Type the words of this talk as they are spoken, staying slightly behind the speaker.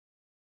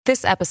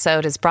This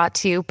episode is brought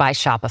to you by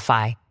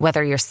Shopify.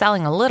 Whether you're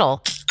selling a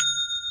little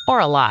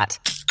or a lot,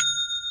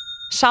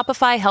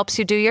 Shopify helps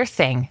you do your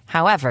thing,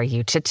 however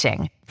you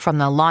cha-ching. From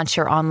the launch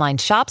your online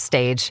shop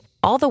stage,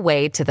 all the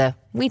way to the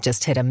we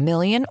just hit 1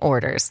 million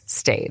orders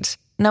stage.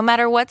 No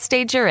matter what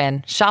stage you're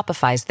in,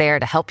 Shopify's there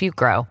to help you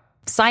grow.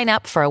 Sign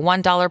up for a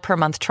 $1 per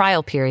month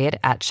trial period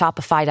at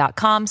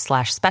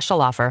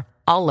shopify.com/special offer,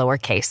 all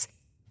lowercase.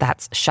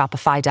 That's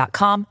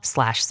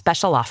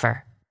shopify.com/special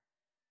offer.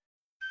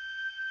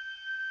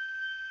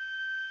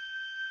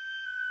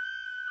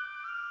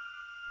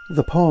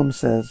 The poem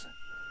says,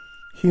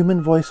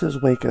 "Human voices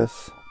wake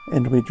us,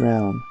 and we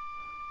drown."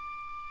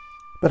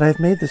 But I've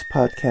made this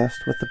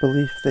podcast with the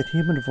belief that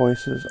human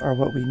voices are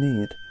what we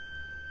need.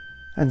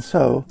 And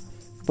so,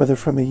 whether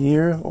from a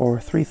year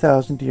or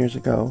 3,000 years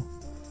ago,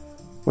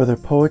 whether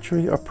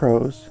poetry or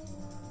prose,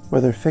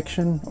 whether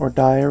fiction or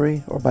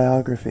diary or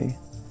biography,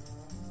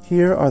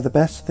 here are the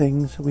best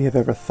things we have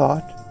ever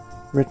thought,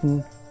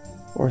 written,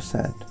 or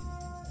said.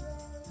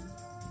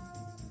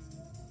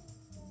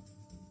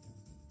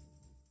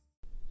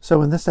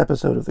 So in this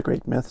episode of The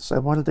Great Myths, I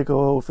wanted to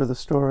go over the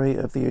story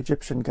of the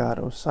Egyptian god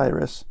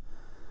Osiris,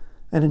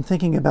 and in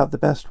thinking about the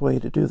best way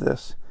to do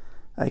this,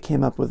 I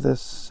came up with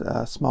this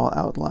small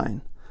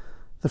outline.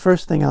 The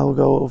first thing I'll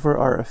go over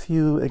are a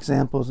few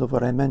examples of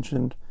what I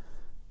mentioned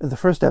in the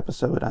first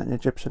episode on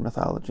Egyptian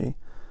mythology,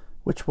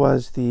 which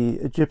was the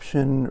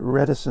Egyptian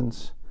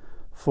reticence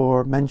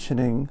for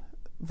mentioning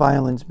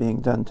violence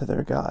being done to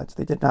their gods.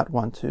 They did not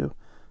want to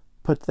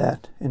put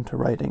that into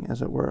writing,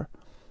 as it were.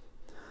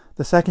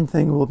 The second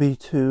thing will be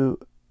to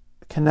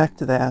connect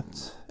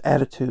that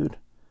attitude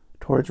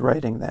towards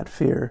writing, that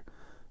fear,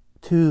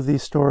 to the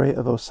story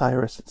of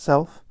Osiris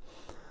itself.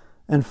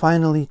 And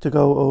finally, to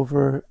go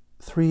over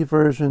 3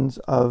 versions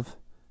of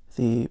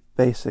the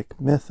basic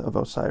myth of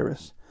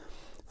Osiris.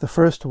 The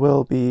first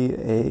will be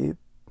a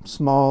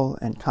small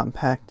and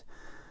compact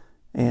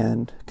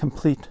and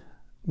complete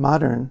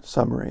modern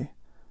summary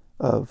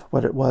of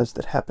what it was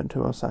that happened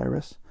to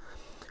Osiris.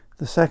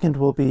 The second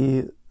will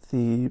be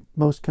the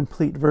most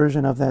complete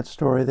version of that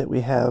story that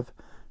we have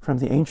from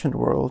the ancient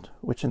world,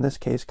 which in this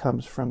case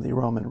comes from the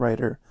Roman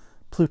writer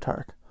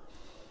Plutarch.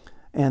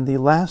 And the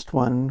last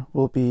one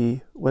will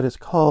be what is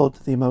called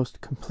the most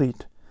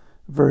complete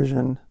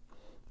version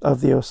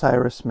of the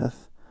Osiris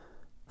myth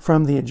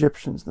from the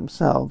Egyptians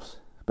themselves.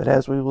 But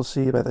as we will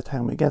see by the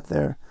time we get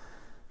there,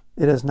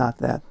 it is not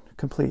that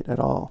complete at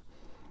all.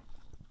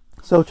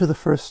 So to the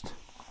first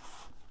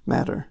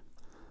matter.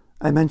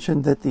 I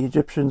mentioned that the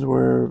Egyptians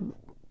were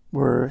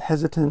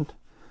hesitant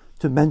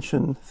to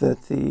mention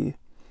that the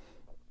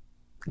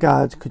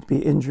gods could be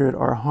injured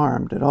or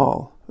harmed at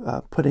all,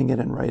 putting it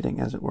in writing,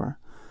 as it were.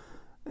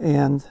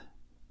 And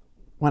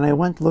when I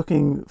went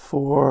looking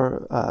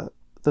for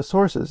the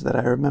sources that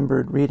I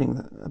remembered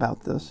reading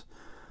about this,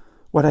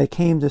 what I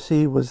came to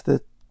see was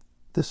that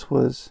this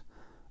was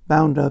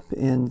bound up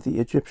in the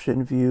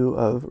Egyptian view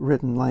of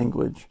written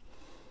language.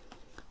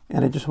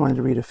 And I just wanted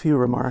to read a few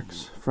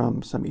remarks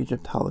from some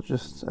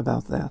Egyptologists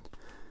about that.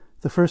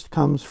 The first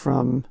comes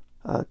from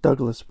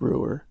Douglas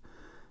Brewer,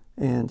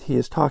 and he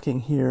is talking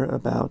here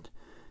about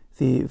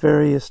the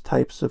various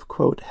types of,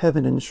 quote,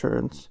 heaven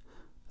insurance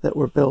that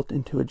were built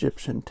into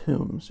Egyptian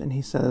tombs. And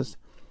he says,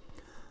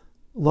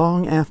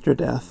 long after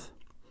death,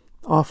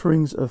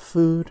 offerings of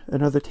food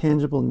and other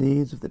tangible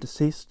needs of the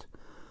deceased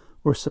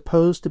were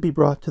supposed to be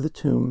brought to the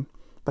tomb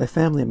by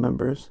family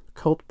members,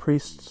 cult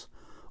priests,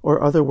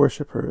 or other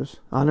worshippers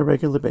on a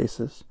regular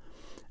basis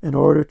in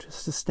order to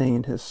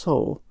sustain his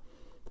soul.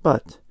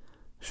 But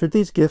should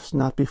these gifts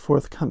not be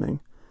forthcoming,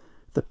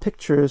 the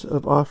pictures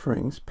of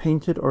offerings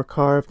painted or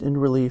carved in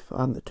relief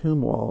on the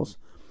tomb walls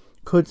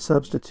could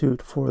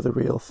substitute for the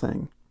real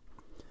thing.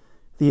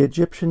 The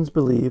Egyptians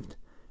believed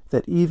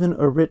that even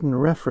a written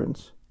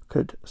reference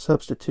could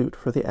substitute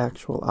for the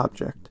actual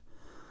object,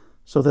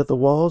 so that the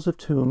walls of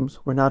tombs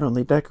were not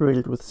only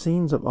decorated with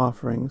scenes of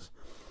offerings,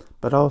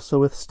 but also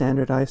with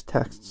standardized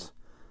texts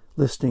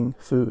listing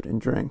food and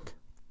drink.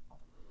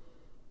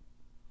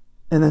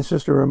 And that's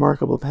just a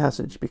remarkable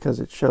passage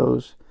because it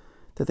shows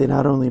that they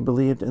not only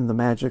believed in the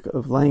magic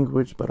of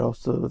language, but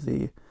also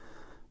the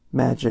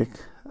magic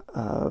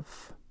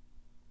of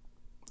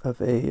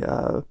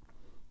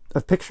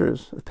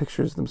pictures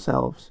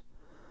themselves.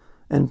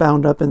 And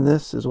bound up in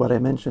this is what I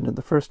mentioned in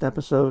the first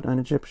episode on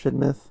Egyptian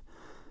myth,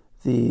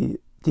 the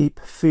deep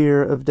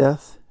fear of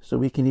death. So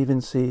we can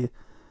even see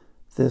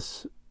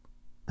this,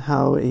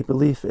 how a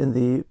belief in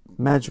the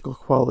magical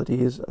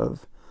qualities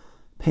of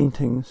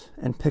paintings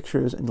and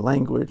pictures and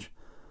language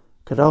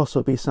could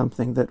also be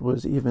something that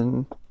was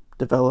even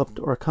developed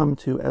or come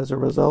to as a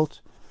result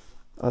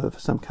of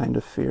some kind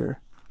of fear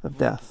of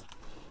death.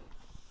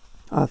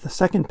 The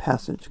second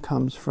passage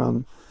comes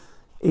from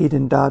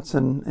Aidan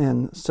Dodson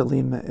and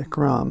Salima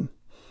Ikram,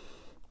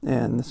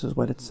 and this is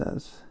what it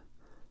says.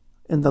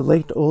 In the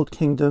late Old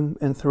Kingdom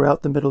and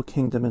throughout the Middle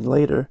Kingdom and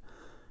later,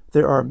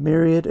 there are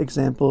myriad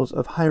examples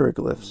of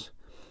hieroglyphs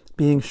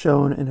being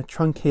shown in a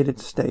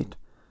truncated state,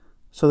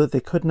 so that they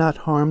could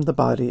not harm the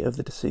body of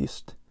the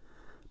deceased,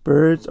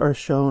 Birds are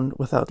shown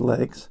without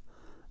legs.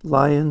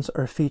 Lions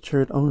are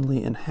featured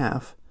only in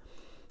half.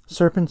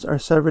 Serpents are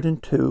severed in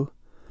two,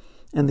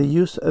 and the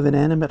use of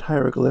inanimate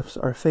hieroglyphs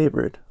are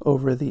favored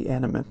over the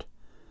animate.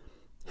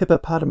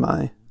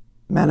 Hippopotami,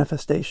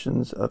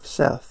 manifestations of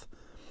Seth,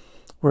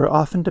 were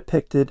often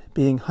depicted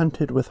being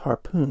hunted with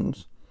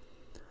harpoons.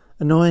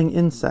 Annoying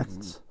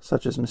insects,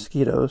 such as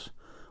mosquitoes,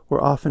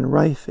 were often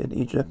rife in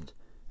Egypt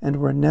and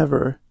were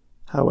never,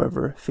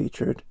 however,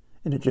 featured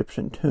in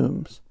Egyptian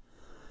tombs.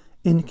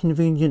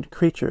 Inconvenient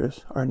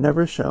creatures are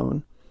never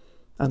shown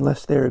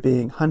unless they are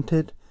being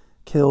hunted,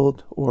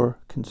 killed, or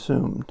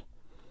consumed.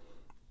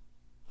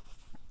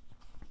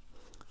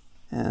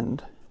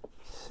 And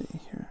let's see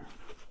here.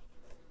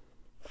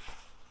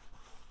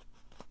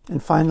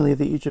 And finally,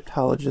 the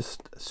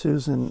Egyptologist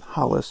Susan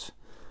Hollis,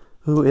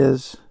 who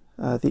is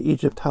the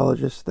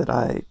Egyptologist that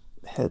I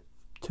had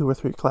 2 or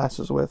 3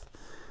 classes with,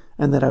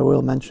 and that I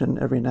will mention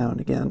every now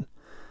and again.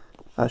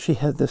 She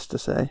had this to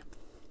say: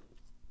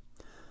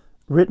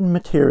 "Written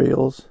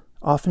materials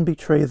often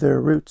betray their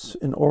roots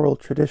in oral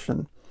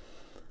tradition,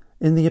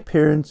 in the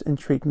appearance and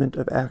treatment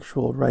of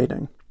actual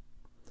writing.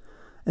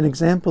 An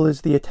example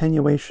is the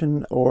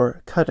attenuation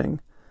or cutting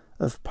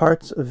of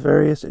parts of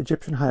various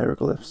Egyptian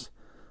hieroglyphs,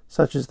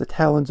 such as the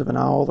talons of an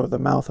owl or the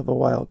mouth of a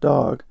wild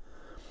dog,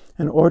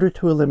 in order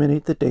to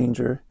eliminate the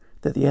danger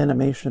that the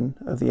animation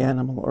of the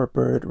animal or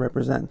bird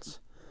represents.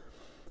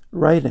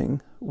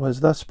 Writing was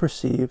thus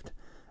perceived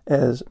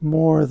as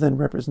more than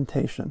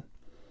representation.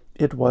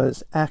 It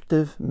was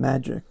active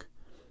magic,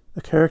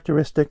 a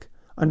characteristic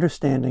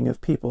understanding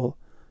of people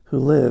who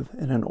live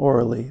in an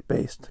orally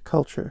based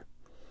culture."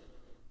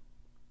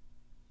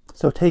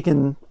 So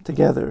taken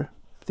together,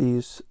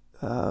 these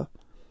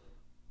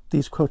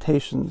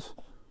quotations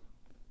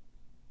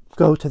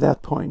go to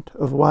that point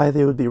of why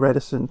they would be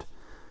reticent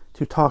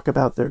to talk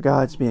about their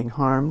gods being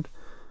harmed,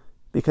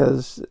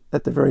 because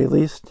at the very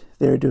least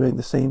they're doing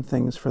the same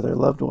things for their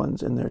loved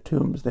ones in their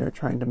tombs. They're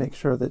trying to make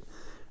sure that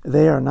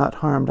they are not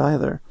harmed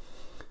either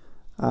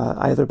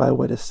by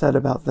what is said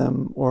about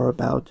them or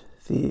about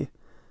the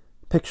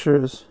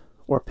pictures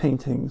or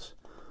paintings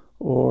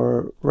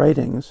or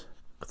writings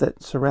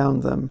that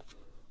surround them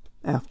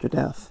after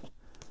death.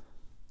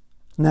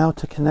 Now,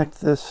 to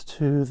connect this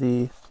to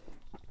the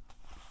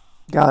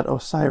god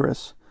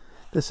Osiris,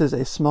 this is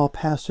a small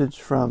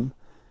passage from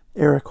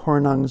Eric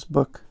Hornung's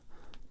book,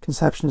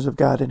 Conceptions of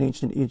God in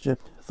Ancient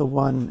Egypt, The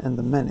One and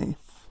the Many.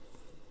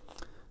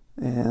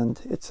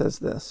 And it says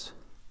this: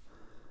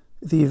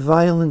 "The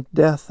violent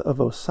death of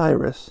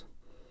Osiris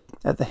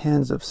at the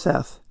hands of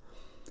Seth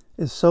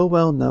is so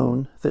well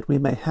known that we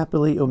may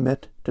happily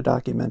omit to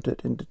document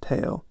it in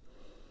detail.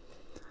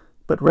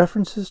 But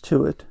references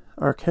to it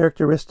are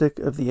characteristic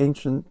of the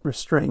ancient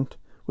restraint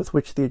with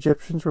which the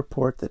Egyptians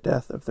report the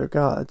death of their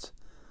gods.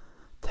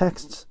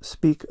 Texts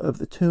speak of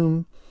the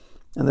tomb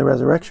and the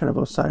resurrection of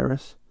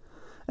Osiris,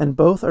 and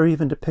both are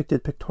even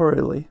depicted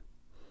pictorially.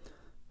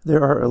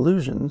 There are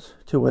allusions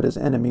to what his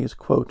enemies,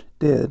 quote,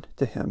 did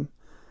to him,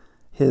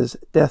 his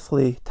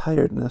deathly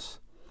tiredness,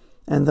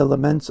 and the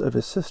laments of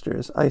his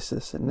sisters,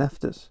 Isis and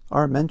Nephthys,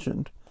 are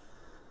mentioned.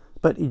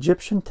 But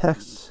Egyptian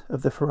texts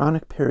of the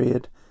Pharaonic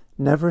period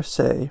never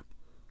say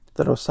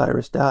that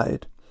Osiris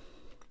died.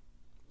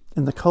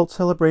 In the cult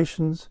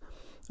celebrations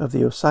of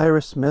the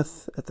Osiris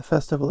myth at the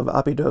festival of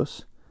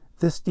Abydos,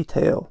 this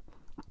detail,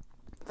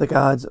 the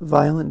god's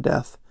violent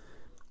death,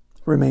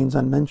 remains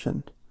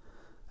unmentioned.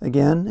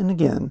 Again and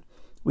again,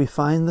 we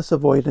find this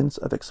avoidance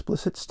of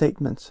explicit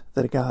statements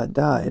that a god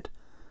died,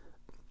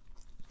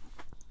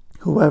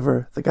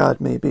 whoever the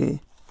god may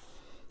be,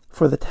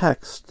 for the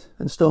text,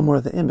 and still more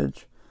the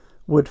image,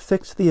 would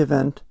fix the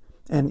event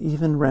and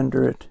even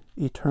render it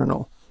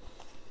eternal.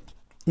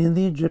 In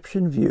the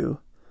Egyptian view,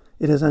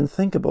 it is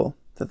unthinkable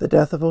that the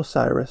death of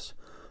Osiris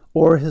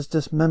or his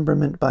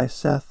dismemberment by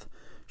Seth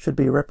should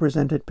be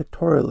represented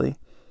pictorially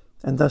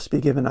and thus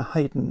be given a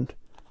heightened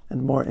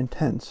and more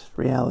intense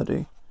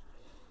reality.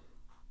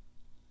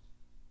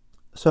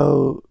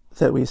 So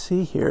that we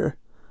see here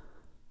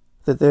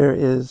that there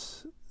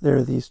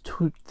are these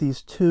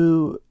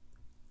two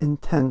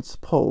intense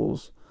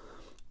poles.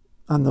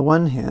 On the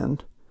one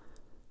hand,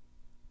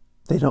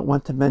 they don't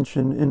want to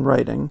mention in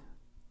writing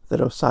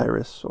that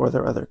Osiris or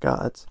their other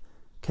gods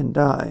can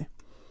die.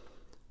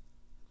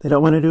 They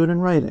don't want to do it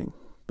in writing.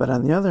 But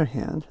on the other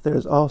hand, there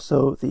is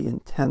also the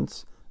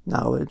intense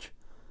knowledge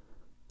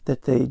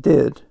that they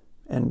did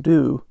and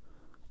do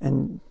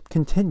and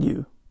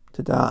continue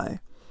to die.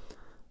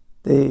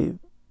 They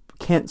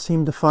can't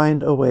seem to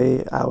find a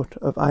way out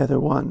of either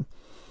one,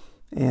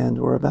 and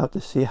we're about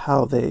to see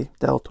how they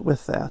dealt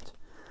with that.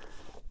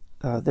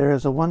 There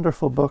is a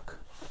wonderful book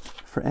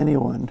for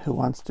anyone who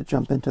wants to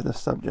jump into this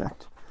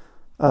subject.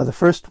 The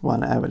first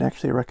one I would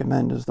actually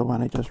recommend is the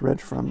one I just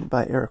read from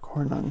by Eric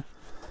Hornung.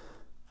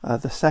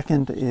 The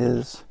second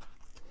is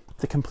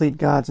The Complete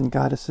Gods and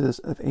Goddesses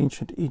of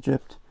Ancient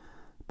Egypt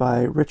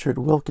by Richard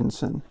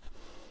Wilkinson.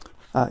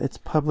 It's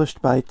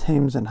published by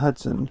Thames and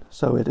Hudson,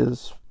 so it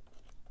is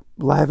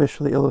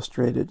lavishly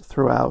illustrated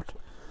throughout.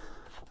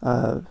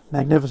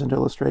 magnificent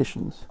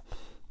illustrations,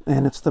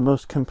 and it's the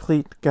most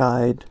complete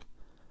guide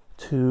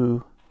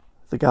to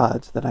the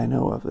gods that I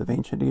know of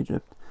ancient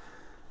Egypt.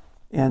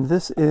 And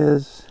this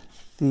is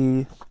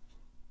the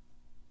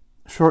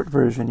short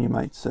version, you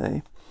might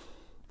say.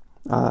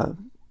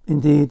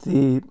 Indeed,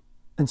 the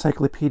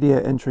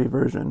encyclopedia entry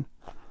version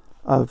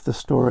of the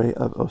story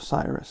of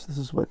Osiris. This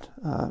is what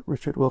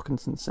Richard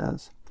Wilkinson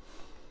says.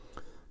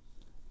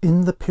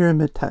 In the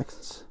pyramid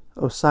texts,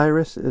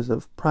 Osiris is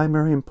of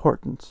primary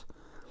importance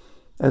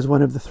as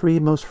one of the three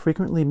most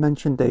frequently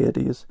mentioned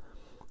deities,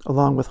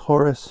 along with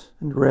Horus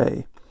and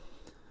Re.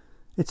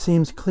 It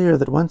seems clear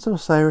that once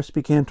Osiris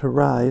began to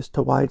rise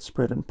to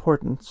widespread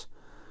importance,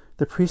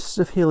 the priests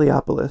of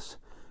Heliopolis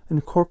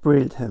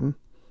incorporated him,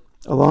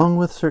 along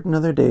with certain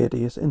other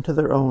deities, into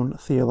their own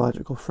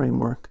theological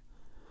framework.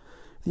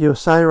 The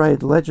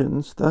Osiride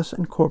legends thus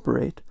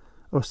incorporate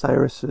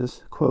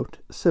Osiris's, quote,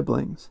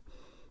 siblings,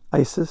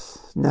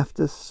 Isis,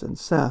 Nephthys, and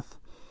Seth,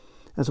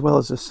 as well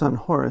as his son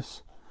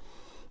Horus,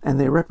 and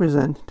they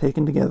represent,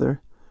 taken together,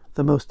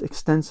 the most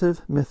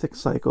extensive mythic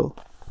cycle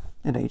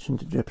in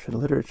ancient Egyptian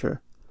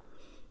literature.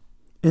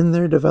 In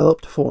their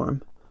developed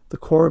form, the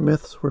core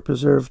myths were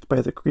preserved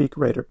by the Greek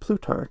writer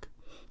Plutarch,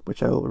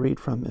 which I will read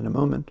from in a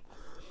moment,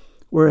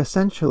 where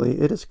essentially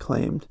it is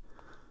claimed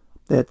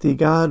that the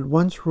god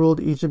once ruled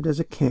Egypt as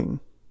a king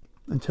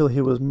until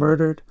he was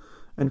murdered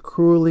and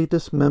cruelly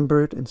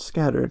dismembered and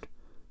scattered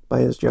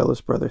by his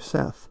jealous brother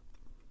Seth.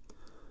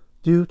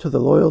 Due to the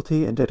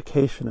loyalty and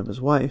dedication of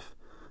his wife,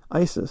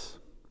 Isis,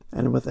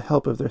 and with the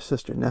help of their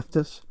sister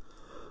Nephthys,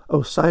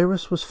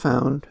 Osiris was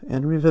found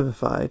and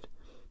revivified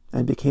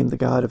and became the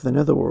god of the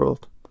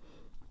netherworld.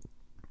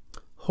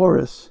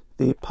 Horus,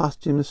 the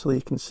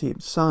posthumously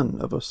conceived son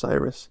of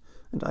Osiris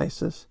and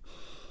Isis,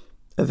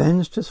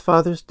 avenged his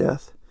father's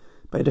death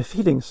by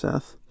defeating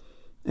Seth,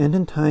 and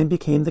in time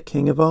became the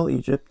king of all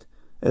Egypt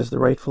as the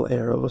rightful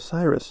heir of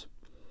Osiris.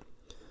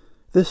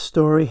 This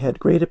story had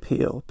great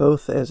appeal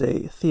both as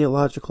a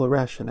theological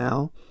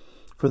rationale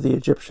for the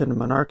Egyptian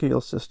monarchical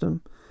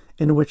system,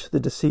 in which the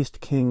deceased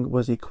king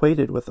was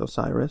equated with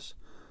Osiris,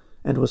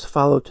 and was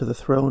followed to the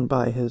throne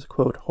by his,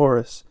 quote,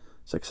 Horus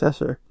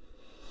successor,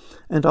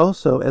 and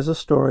also as a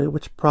story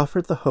which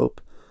proffered the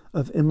hope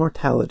of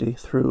immortality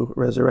through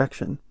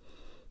resurrection,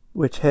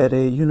 which had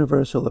a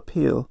universal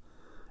appeal,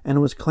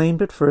 and was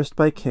claimed at first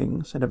by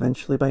kings and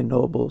eventually by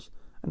nobles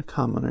and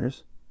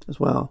commoners as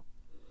well.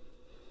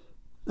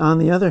 On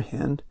the other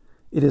hand,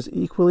 it is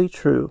equally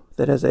true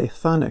that as a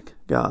chthonic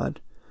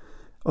god,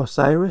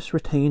 Osiris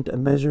retained a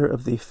measure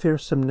of the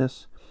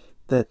fearsomeness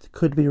that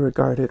could be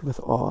regarded with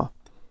awe.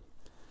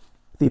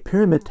 The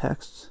pyramid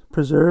texts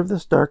preserve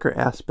this darker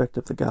aspect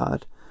of the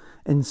god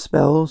in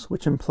spells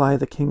which imply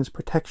the king's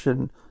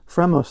protection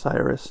from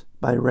Osiris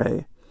by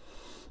Re,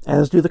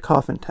 as do the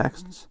coffin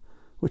texts,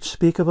 which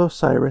speak of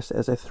Osiris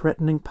as a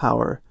threatening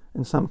power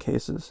in some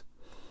cases,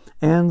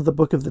 and the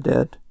Book of the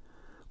Dead,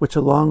 which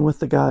along with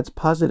the god's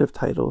positive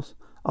titles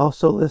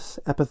also lists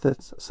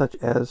epithets such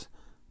as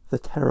the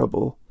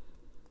Terrible.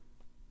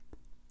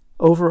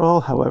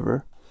 Overall,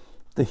 however,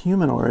 the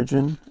human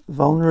origin,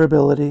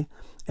 vulnerability,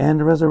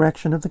 and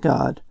resurrection of the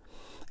god,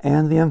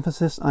 and the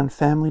emphasis on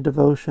family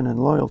devotion and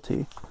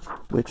loyalty,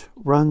 which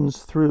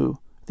runs through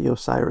the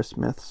Osiris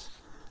myths,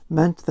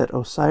 meant that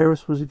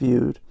Osiris was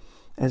viewed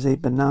as a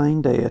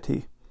benign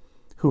deity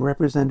who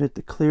represented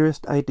the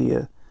clearest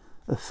idea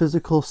of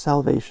physical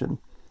salvation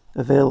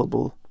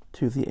available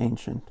to the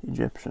ancient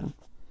Egyptian.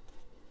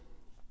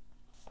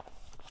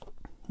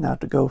 Now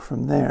to go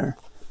from there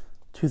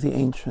to the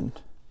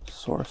ancient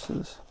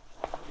sources.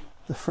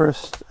 The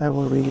first I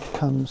will read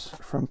comes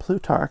from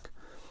Plutarch,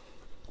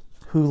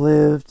 who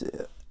lived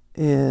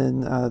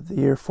in the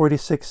year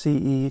 46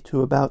 CE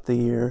to about the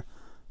year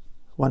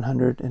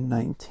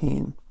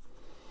 119.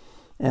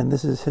 And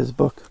this is his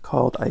book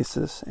called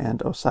Isis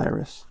and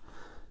Osiris.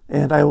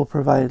 And I will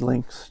provide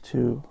links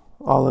to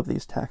all of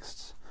these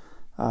texts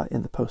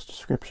in the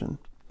post-description.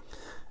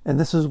 And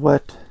this is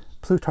what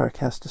Plutarch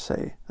has to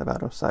say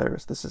about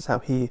Osiris. This is how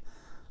he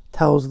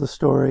tells the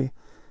story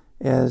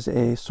as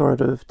a sort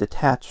of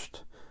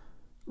detached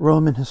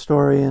Roman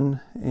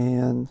historian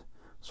and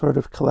sort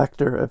of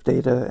collector of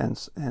data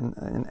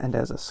and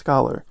as a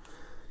scholar.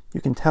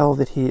 You can tell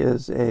that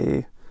he's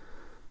a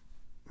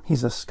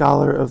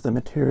scholar of the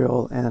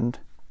material and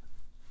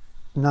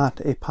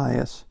not a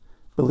pious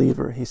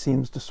believer. He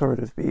seems to sort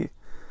of be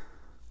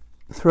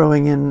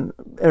throwing in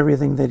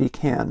everything that he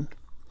can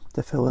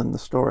to fill in the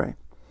story.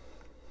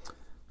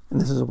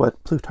 And this is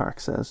what Plutarch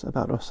says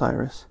about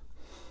Osiris.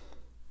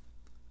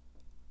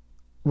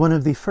 One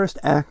of the first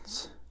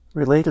acts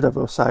related of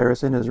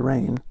Osiris in his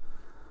reign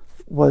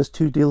was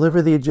to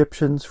deliver the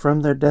Egyptians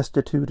from their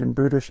destitute and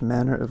brutish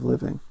manner of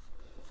living.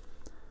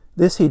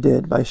 This he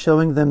did by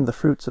showing them the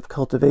fruits of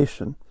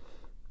cultivation,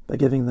 by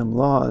giving them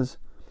laws,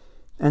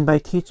 and by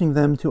teaching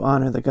them to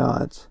honor the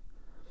gods.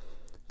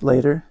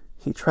 Later,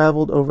 he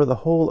traveled over the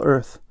whole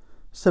earth,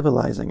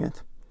 civilizing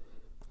it,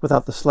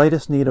 without the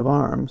slightest need of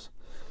arms,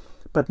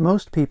 but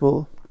most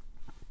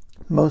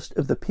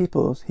of the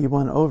peoples he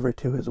won over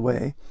to his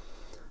way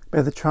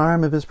by the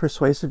charm of his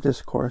persuasive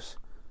discourse,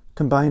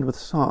 combined with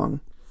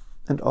song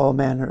and all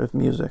manner of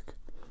music.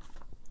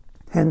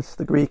 Hence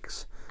the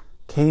Greeks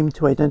came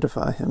to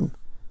identify him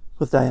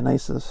with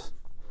Dionysus.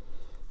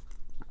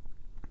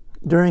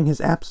 During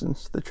his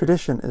absence, the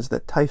tradition is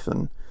that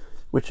Typhon,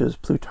 which is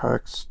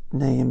Plutarch's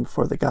name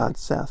for the god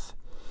Seth,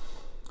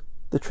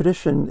 the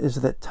tradition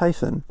is that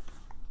Typhon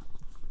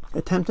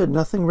attempted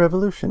nothing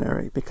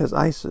revolutionary because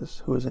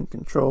Isis, who was in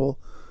control,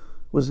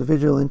 was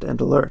vigilant and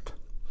alert.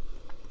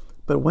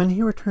 But when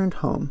he returned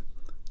home,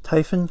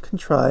 Typhon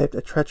contrived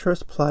a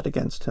treacherous plot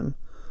against him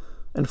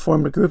and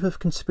formed a group of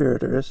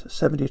conspirators,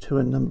 72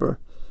 in number.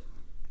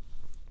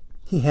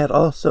 He had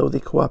also the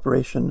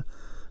cooperation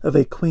of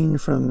a queen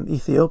from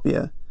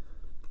Ethiopia,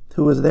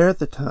 who was there at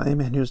the time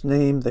and whose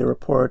name they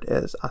report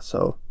as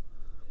Aso.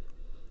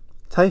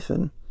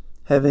 Typhon,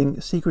 having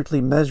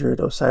secretly measured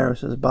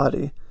Osiris's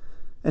body,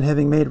 and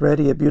having made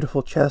ready a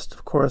beautiful chest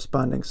of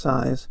corresponding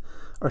size,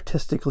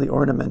 artistically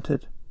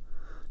ornamented,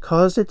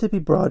 caused it to be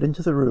brought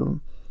into the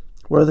room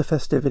where the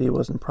festivity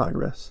was in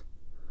progress.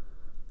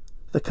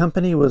 The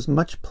company was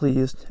much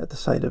pleased at the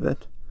sight of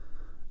it,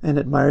 and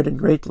admired it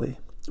greatly,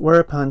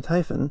 whereupon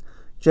Typhon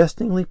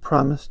jestingly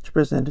promised to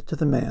present it to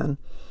the man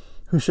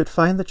who should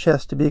find the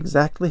chest to be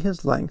exactly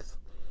his length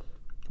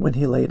when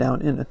he lay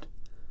down in it.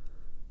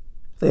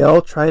 They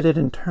all tried it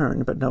in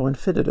turn, but no one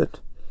fitted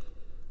it.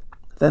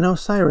 Then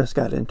Osiris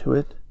got into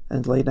it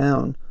and lay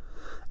down,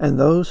 and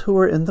those who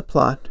were in the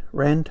plot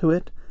ran to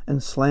it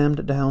and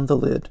slammed down the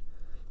lid,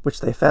 which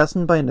they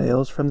fastened by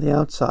nails from the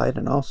outside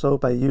and also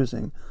by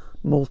using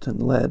molten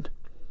lead.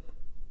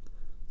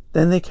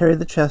 Then they carried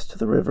the chest to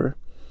the river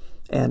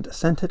and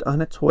sent it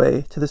on its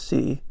way to the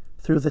sea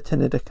through the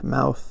Tinitic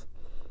mouth.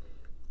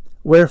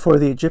 Wherefore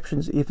the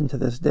Egyptians even to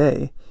this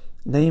day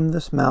name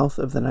this mouth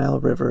of the Nile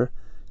River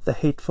the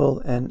Hateful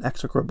and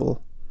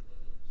Execrable.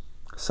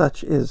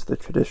 Such is the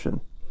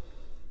tradition.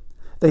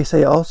 They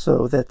say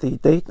also that the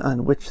date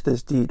on which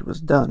this deed was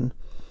done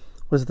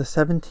was the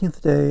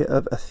 17th day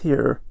of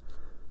Athir,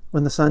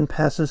 when the sun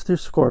passes through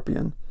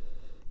Scorpion,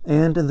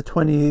 and in the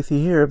 28th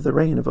year of the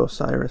reign of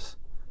Osiris.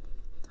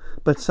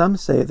 But some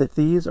say that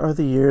these are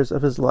the years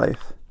of his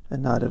life,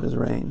 and not of his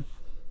reign.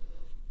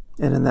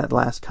 And in that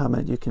last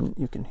comment, you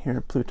can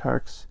hear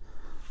Plutarch's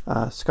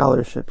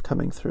scholarship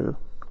coming through.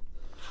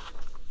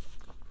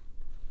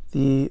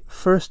 The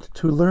first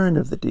to learn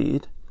of the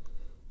deed,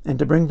 and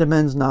to bring to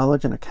men's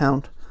knowledge an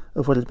account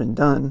of what had been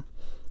done,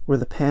 were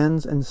the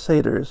Pans and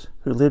Satyrs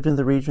who lived in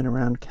the region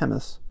around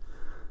Chemis.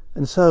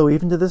 And so,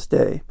 even to this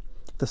day,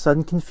 the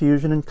sudden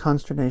confusion and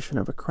consternation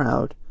of a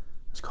crowd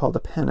is called a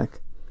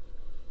panic.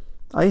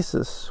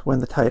 Isis, when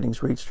the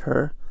tidings reached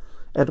her,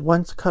 at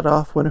once cut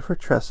off one of her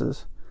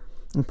tresses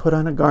and put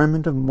on a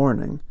garment of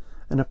mourning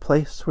in a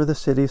place where the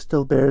city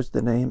still bears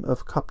the name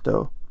of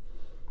Copto.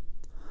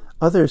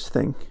 Others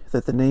think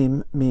that the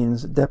name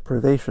means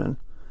deprivation,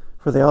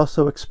 for they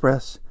also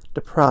express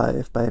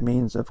deprive by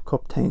means of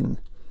koptain.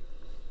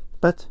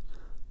 But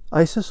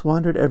Isis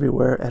wandered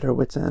everywhere at her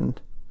wit's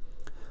end.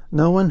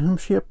 No one whom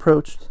she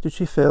approached did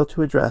she fail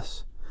to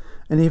address,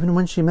 and even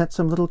when she met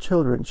some little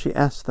children, she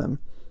asked them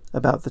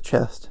about the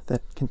chest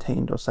that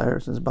contained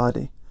Osiris's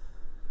body.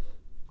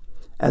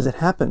 As it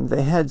happened,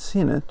 they had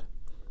seen it,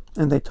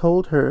 and they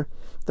told her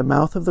the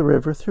mouth of the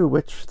river through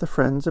which the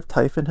friends of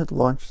Typhon had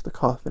launched the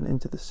coffin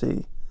into the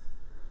sea.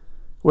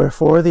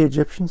 Wherefore the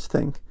Egyptians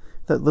think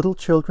that little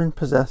children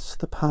possess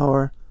the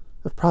power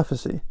of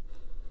prophecy,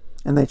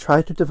 and they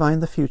try to divine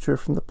the future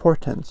from the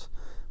portents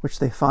which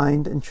they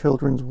find in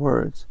children's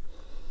words,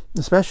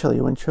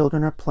 especially when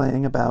children are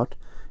playing about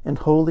in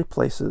holy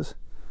places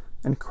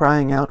and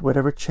crying out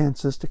whatever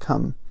chances to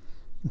come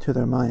into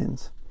their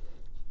minds.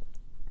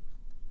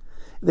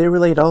 They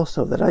relate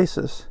also that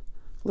Isis,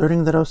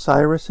 learning that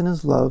Osiris in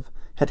his love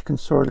had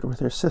consorted with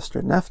her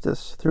sister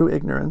Nephthys through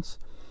ignorance,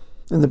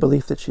 in the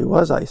belief that she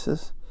was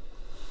Isis,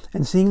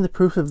 and seeing the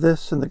proof of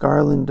this in the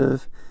garland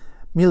of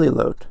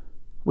Melilot,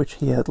 which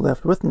he had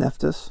left with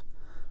Nephthys,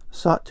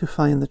 sought to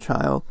find the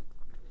child,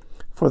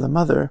 for the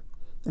mother,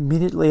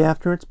 immediately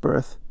after its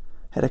birth,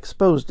 had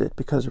exposed it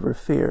because of her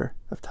fear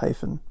of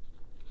Typhon.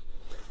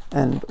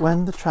 And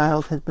when the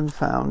child had been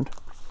found,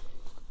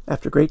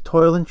 after great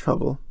toil and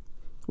trouble,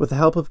 with the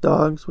help of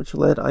dogs which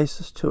led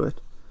Isis to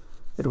it,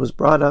 it was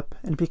brought up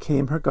and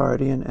became her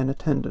guardian and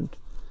attendant,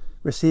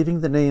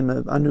 receiving the name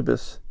of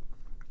Anubis,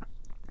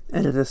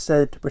 and it is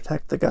said to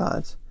protect the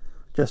gods,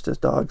 just as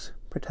dogs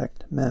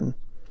protect men.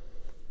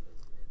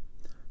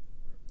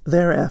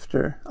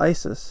 Thereafter,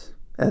 Isis,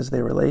 as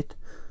they relate,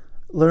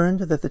 learned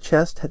that the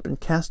chest had been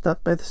cast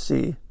up by the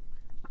sea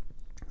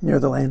near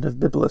the land of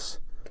Byblus,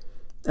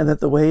 and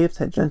that the waves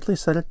had gently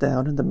set it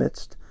down in the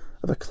midst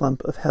of a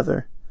clump of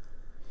heather.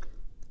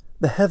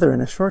 The heather in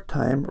a short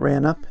time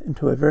ran up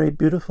into a very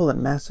beautiful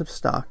and massive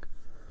stalk,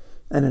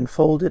 and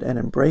enfolded and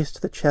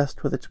embraced the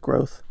chest with its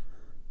growth,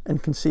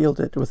 and concealed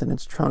it within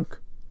its trunk.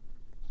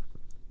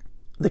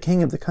 The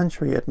king of the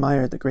country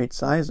admired the great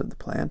size of the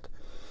plant,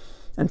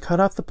 and cut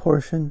off the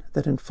portion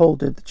that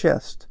enfolded the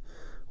chest,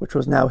 which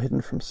was now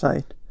hidden from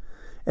sight,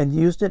 and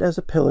used it as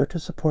a pillar to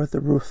support the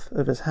roof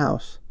of his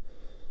house.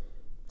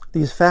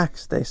 These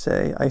facts, they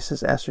say,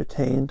 Isis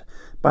ascertained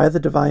by the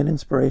divine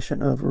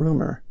inspiration of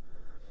rumor,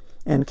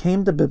 and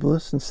came to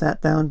Byblus and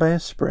sat down by a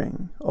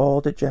spring,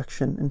 all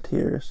dejection and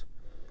tears.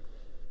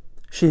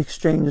 She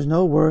exchanged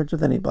no words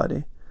with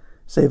anybody,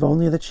 save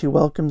only that she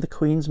welcomed the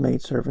queen's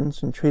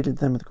maidservants and treated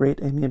them with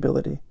great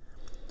amiability,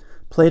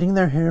 plaiting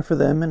their hair for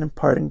them and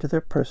imparting to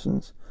their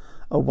persons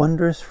a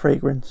wondrous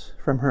fragrance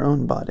from her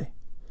own body.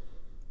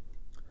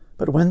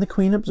 But when the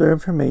queen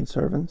observed her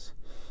maidservants,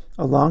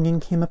 a longing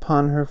came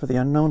upon her for the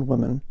unknown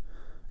woman,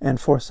 and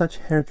for such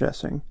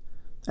hairdressing,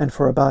 and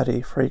for a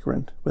body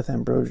fragrant with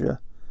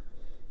ambrosia.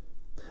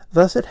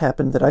 Thus it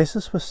happened that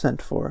Isis was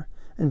sent for,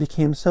 and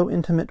became so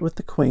intimate with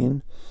the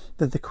queen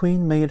that the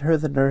queen made her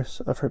the nurse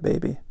of her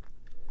baby.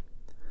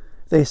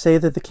 They say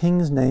that the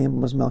king's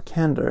name was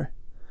Melcander.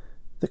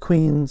 The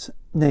queen's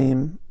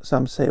name,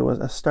 some say, was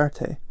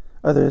Astarte,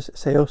 others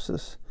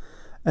Seosis,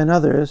 and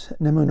others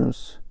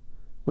Nemunus,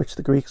 which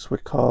the Greeks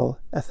would call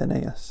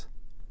Athenaeus.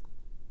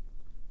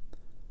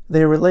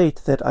 They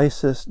relate that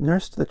Isis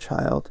nursed the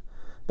child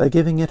by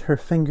giving it her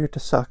finger to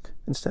suck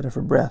instead of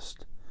her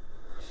breast,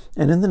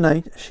 and in the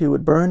night she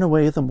would burn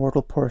away the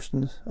mortal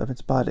portions of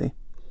its body.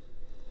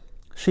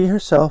 She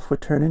herself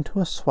would turn into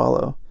a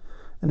swallow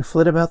and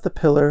flit about the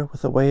pillar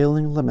with a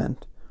wailing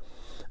lament,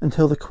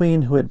 until the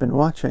queen who had been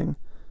watching,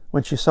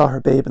 when she saw her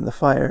babe in the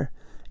fire,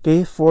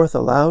 gave forth a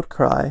loud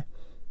cry,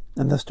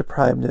 and thus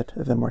deprived it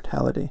of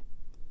immortality.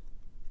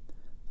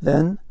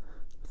 Then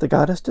the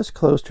goddess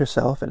disclosed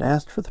herself and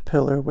asked for the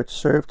pillar which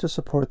served to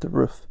support the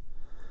roof.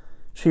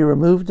 She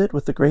removed it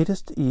with the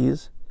greatest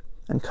ease,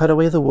 and cut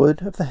away the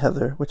wood of the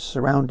heather which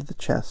surrounded the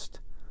chest.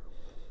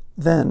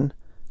 Then,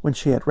 when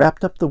she had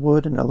wrapped up the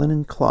wood in a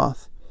linen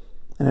cloth,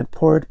 and had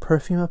poured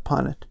perfume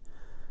upon it,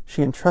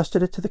 she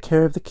entrusted it to the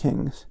care of the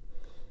kings,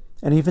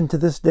 and even to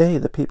this day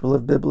the people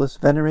of Byblus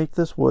venerate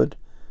this wood,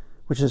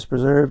 which is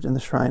preserved in the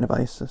shrine of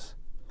Isis.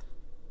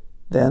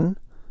 Then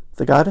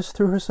the goddess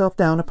threw herself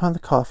down upon the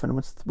coffin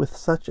with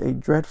such a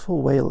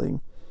dreadful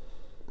wailing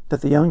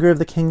that the younger of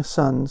the king's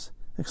sons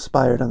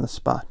expired on the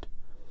spot.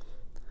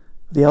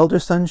 The elder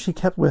son she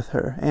kept with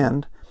her,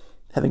 and,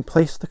 having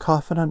placed the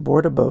coffin on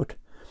board a boat,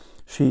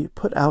 she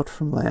put out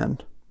from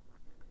land.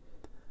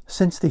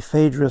 Since the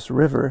Phaedrus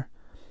river,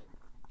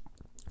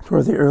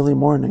 toward the early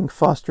morning,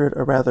 fostered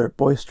a rather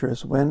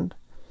boisterous wind,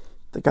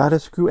 the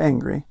goddess grew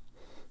angry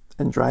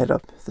and dried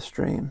up the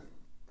stream.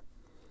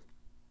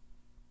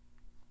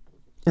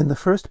 In the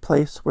first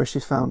place where she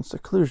found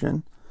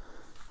seclusion,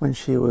 when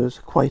she was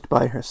quite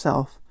by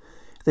herself,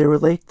 they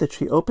relate that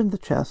she opened the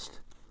chest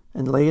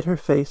and laid her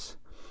face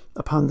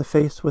upon the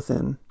face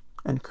within,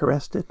 and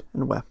caressed it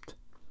and wept.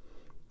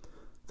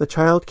 The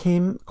child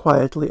came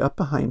quietly up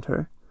behind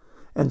her,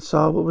 and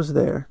saw what was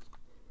there,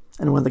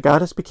 and when the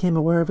goddess became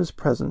aware of his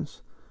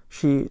presence,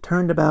 she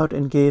turned about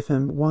and gave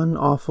him one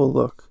awful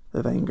look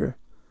of anger.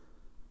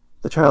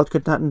 The child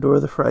could not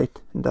endure the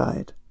fright, and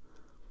died.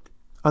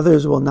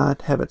 Others will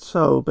not have it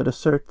so, but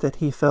assert that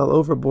he fell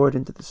overboard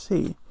into the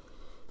sea,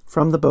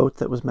 from the boat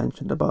that was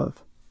mentioned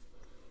above.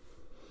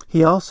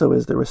 He also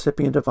is the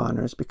recipient of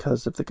honors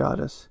because of the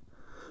goddess,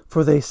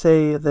 for they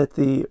say that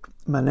the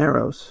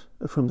Maneros,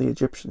 of whom the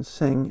Egyptians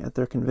sing at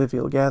their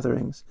convivial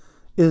gatherings,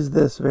 is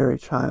this very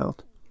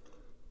child.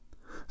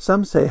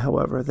 Some say,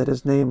 however, that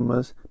his name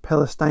was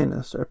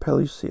Pelestinus or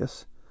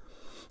Pelusius,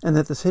 and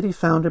that the city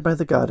founded by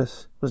the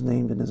goddess was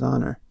named in his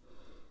honor.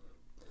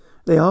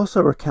 They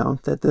also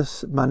recount that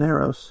this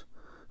Maneros,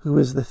 who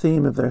is the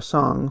theme of their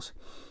songs,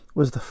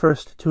 was the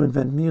first to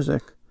invent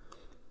music.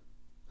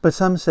 But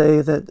some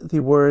say that the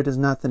word is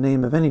not the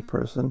name of any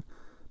person,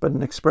 but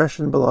an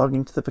expression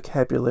belonging to the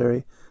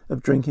vocabulary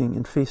of drinking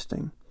and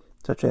feasting,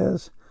 such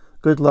as,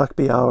 "Good luck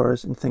be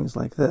ours," and things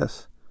like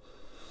this,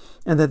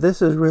 and that this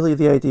is really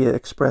the idea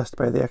expressed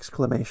by the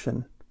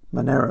exclamation,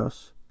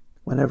 Maneros,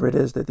 whenever it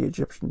is that the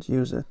Egyptians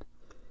use it.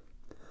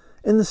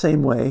 In the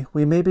same way,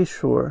 we may be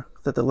sure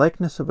that the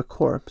likeness of a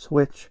corpse,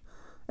 which,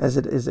 as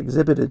it is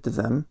exhibited to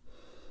them,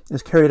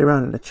 is carried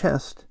around in a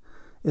chest,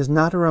 is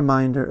not a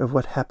reminder of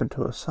what happened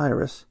to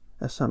Osiris,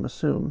 as some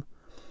assume,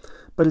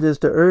 but it is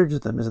to urge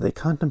them, as they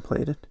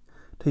contemplate it,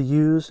 to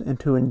use and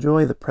to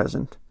enjoy the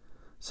present,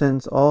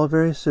 since all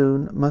very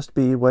soon must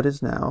be what it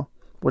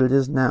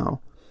is now,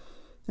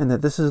 and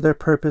that this is their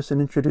purpose in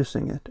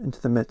introducing it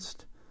into the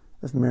midst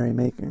of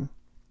merrymaking.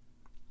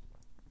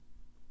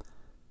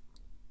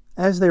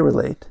 As they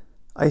relate,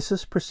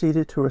 Isis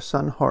proceeded to her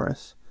son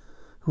Horus,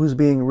 who was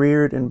being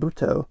reared in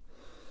Buto,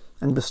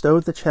 and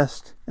bestowed the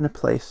chest in a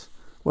place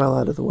well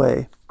out of the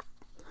way.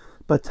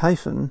 But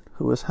Typhon,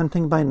 who was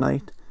hunting by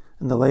night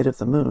in the light of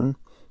the moon,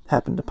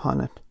 happened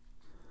upon it.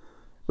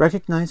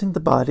 Recognizing the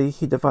body,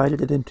 he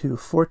divided it into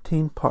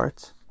 14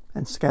 parts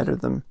and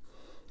scattered them,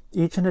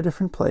 each in a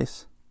different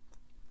place.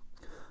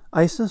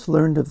 Isis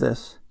learned of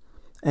this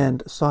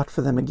and sought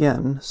for them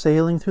again,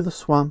 sailing through the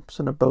swamps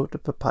in a boat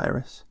of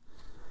papyrus.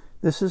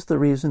 This is the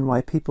reason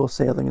why people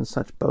sailing in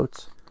such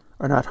boats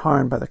are not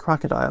harmed by the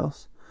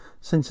crocodiles,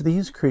 since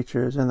these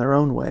creatures, in their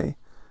own way,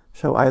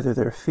 show either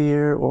their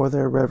fear or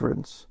their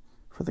reverence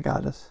for the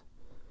goddess.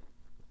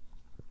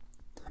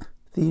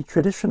 The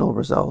traditional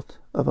result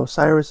of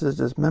Osiris's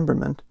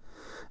dismemberment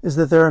is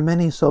that there are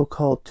many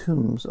so-called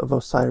tombs of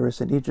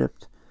Osiris in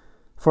Egypt,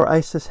 for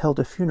Isis held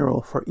a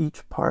funeral for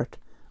each part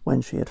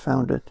when she had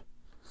found it.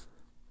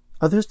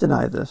 Others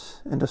deny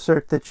this and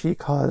assert that she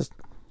caused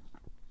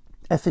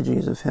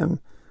effigies of him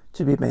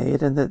to be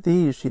made and that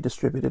these she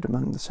distributed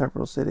among the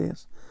several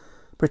cities,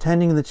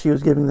 pretending that she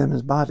was giving them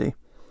his body,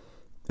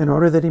 in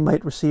order that he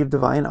might receive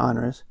divine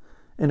honors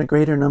in a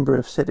greater number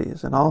of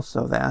cities, and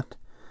also that,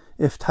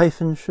 if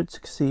Typhon should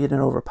succeed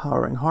in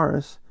overpowering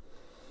Horus,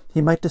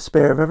 he might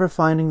despair of ever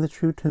finding the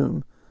true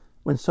tomb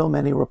when so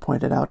many were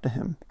pointed out to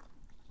him,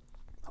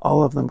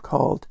 all of them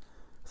called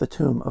the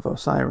tomb of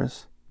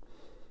Osiris.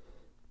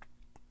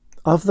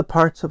 Of the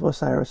parts of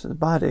Osiris's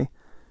body,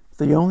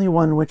 the only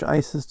one which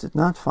Isis did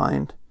not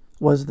find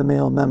was the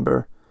male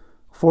member,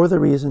 for the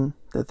reason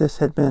that this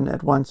had been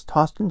at once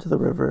tossed into the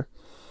river,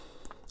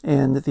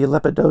 and the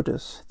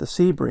Lepidotus, the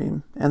sea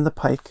bream, and the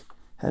pike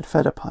had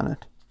fed upon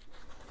it.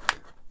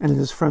 And it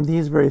is from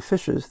these very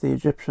fishes the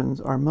Egyptians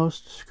are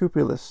most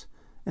scrupulous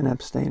in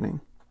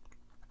abstaining.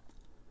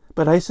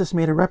 But Isis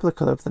made a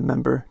replica of the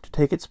member to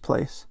take its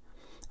place,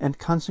 and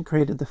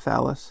consecrated the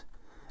phallus,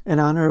 in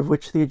honor of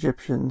which the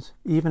Egyptians,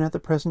 even at the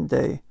present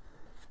day,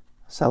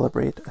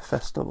 celebrate a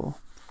festival.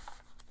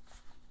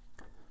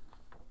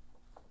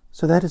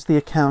 So that is the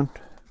account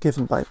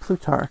given by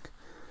Plutarch,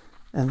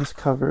 and this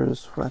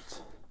covers,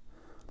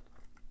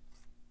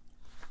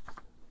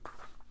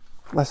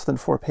 less than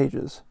 4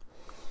 pages.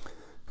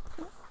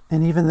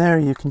 And even there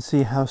you can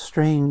see how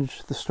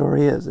strange the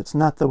story is. It's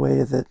not the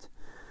way that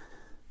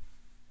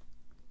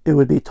it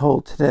would be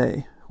told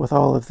today, with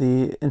all of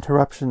the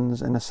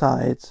interruptions and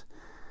asides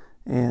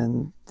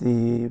and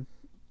the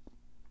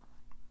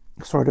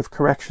sort of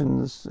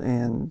corrections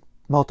and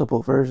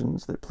multiple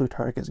versions that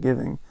Plutarch is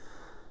giving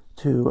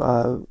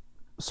to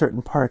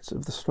certain parts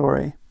of the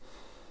story.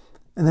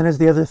 And that is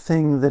the other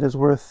thing that is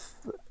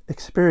worth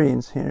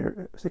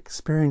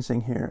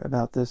experiencing here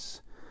about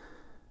this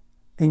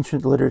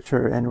ancient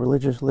literature and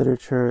religious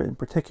literature in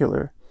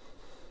particular.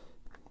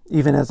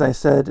 Even as I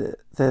said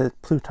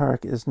that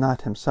Plutarch is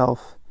not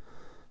himself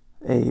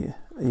a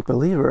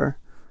believer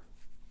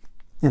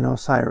in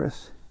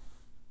Osiris,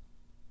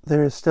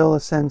 there is still a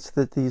sense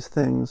that these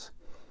things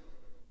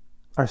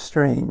are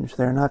strange.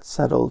 They are not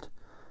settled.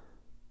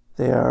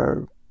 They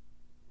are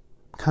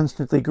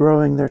constantly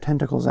growing their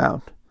tentacles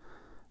out.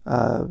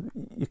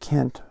 You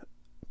can't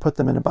put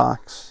them in a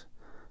box.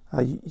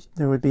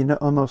 There would be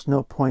almost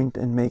no point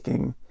in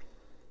making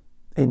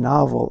a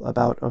novel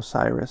about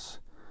Osiris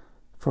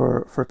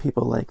for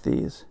people like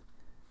these,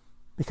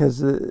 because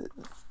the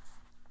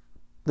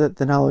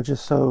knowledge is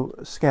so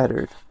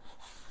scattered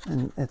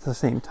and at the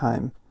same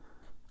time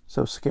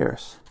so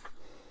scarce.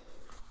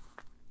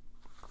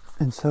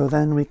 And so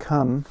then we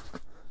come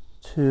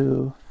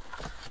to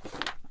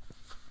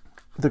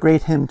the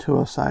great hymn to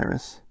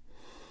Osiris,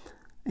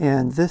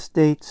 and this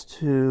dates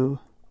to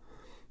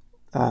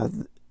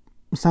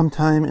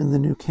sometime in the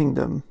New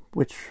Kingdom,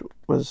 which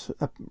was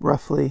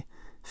roughly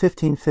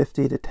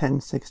 1550 to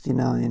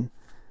 1069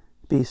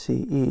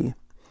 BCE.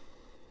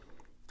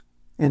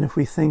 And if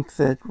we think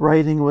that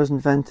writing was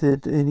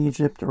invented in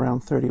Egypt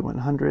around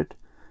 3100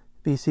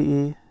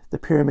 BCE, the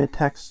pyramid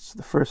texts,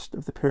 the first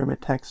of the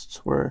pyramid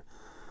texts, were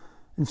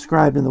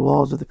inscribed in the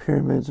walls of the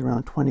pyramids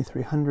around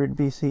 2300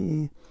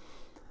 BCE.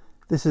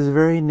 This is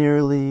very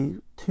nearly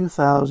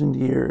 2,000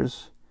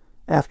 years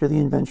after the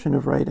invention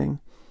of writing.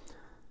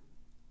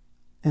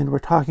 And we're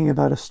talking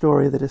about a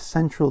story that is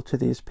central to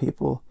these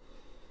people.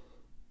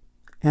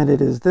 And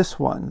it is this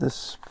one,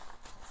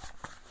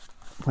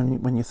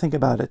 when you think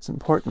about its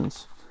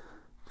importance,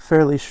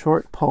 fairly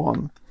short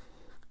poem.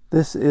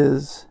 This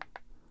is,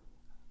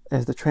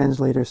 as the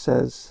translator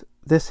says,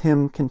 this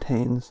hymn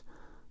contains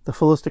the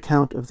fullest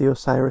account of the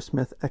Osiris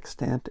myth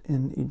extant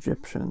in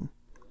Egyptian.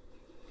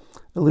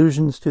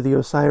 Allusions to the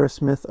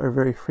Osiris myth are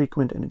very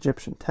frequent in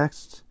Egyptian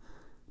texts,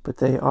 but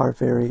they are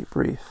very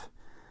brief.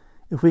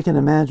 If we can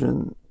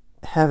imagine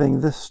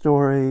having this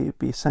story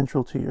be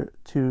central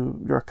to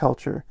your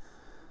culture,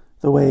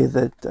 the way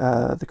that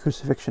the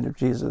crucifixion of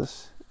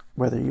Jesus,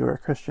 whether you are a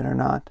Christian or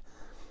not,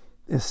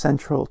 is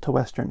central to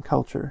Western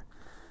culture.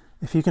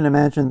 If you can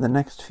imagine the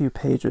next few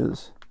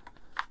pages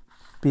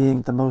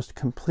being the most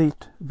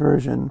complete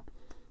version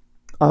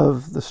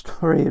of the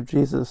story of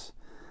Jesus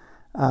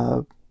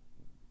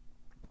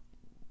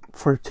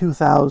for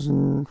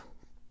 2,000,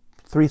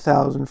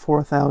 3,000,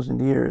 4,000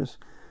 years,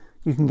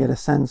 you can get a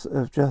sense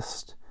of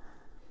just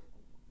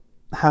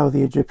how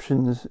the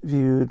Egyptians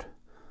viewed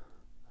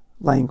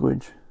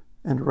language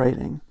and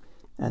writing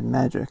and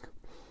magic.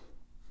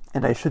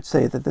 And I should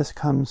say that this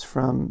comes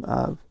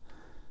from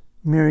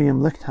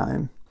Miriam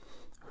Lichtheim,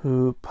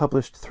 who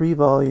published 3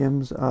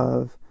 volumes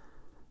of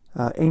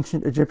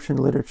Ancient Egyptian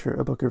Literature,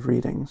 a Book of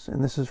Readings.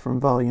 And this is from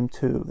volume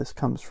 2. This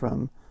comes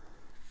from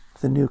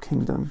the New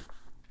Kingdom.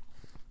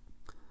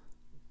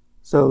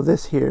 So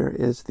this here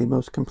is the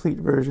most complete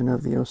version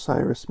of the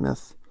Osiris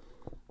myth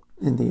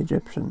in the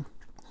Egyptian.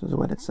 This is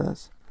what it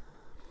says.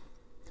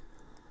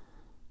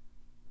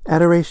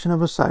 Adoration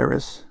of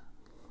Osiris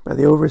by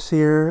the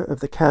overseer of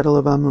the cattle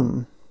of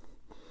Amun,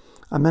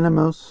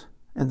 Amenemos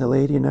and the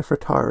lady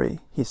Nefertari.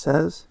 He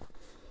says,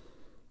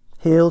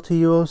 Hail to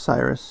you,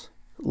 Osiris,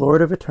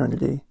 Lord of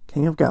eternity,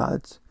 King of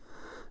gods,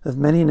 of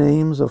many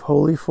names, of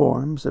holy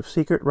forms, of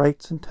secret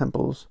rites and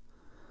temples.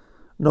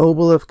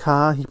 Noble of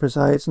Ka, he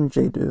presides in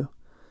Jedu.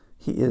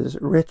 He is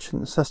rich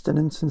in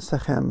sustenance in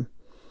Sechem,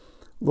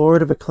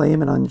 Lord of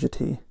acclaim in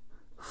Anjati,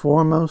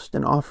 foremost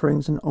in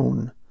offerings in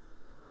On,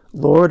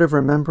 Lord of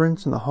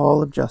remembrance in the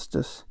hall of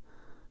justice,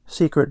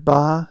 secret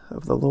Ba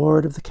of the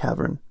Lord of the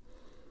cavern,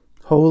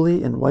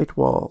 holy in white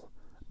wall,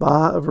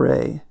 Ba of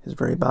Re, his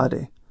very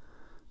body,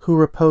 who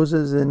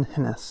reposes in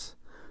Hinnes,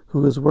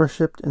 who is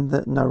worshipped in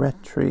the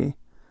Naret tree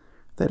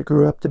that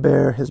grew up to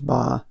bear his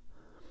Ba,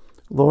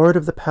 Lord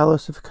of the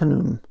palace of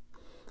Khnum,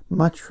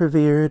 much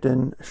revered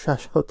in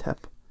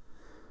Shashhotep,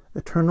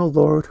 eternal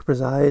Lord who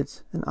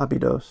presides in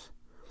Abydos,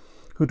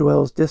 who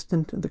dwells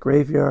distant in the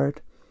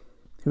graveyard,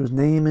 whose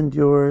name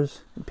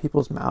endures in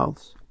people's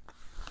mouths.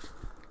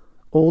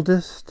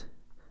 Oldest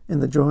in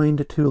the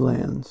joined two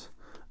lands,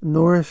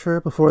 nourisher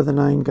before the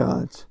 9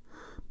 gods,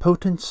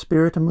 potent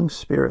spirit among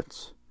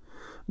spirits,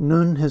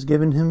 Nun has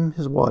given him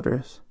his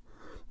waters,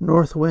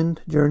 north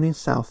wind journeys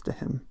south to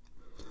him.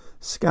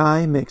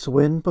 Sky makes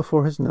wind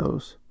before his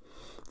nose,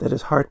 that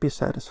his heart be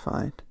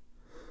satisfied.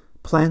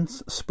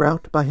 Plants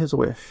sprout by his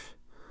wish.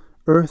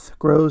 Earth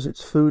grows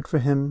its food for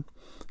him.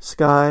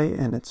 Sky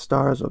and its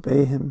stars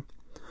obey him.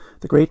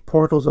 The great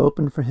portals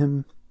open for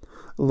him.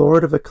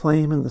 Lord of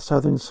acclaim in the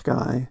southern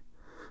sky,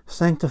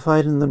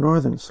 sanctified in the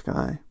northern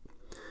sky.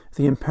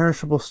 The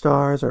imperishable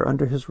stars are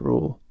under his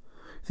rule.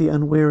 The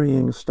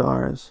unwearying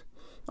stars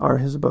are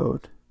his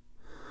abode.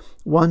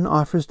 One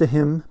offers to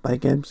him by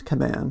Geb's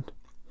command.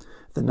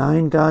 The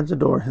 9 gods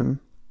adore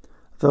him.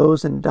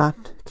 Those in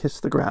Dat kiss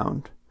the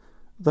ground.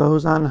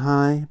 Those on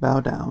high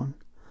bow down.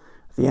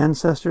 The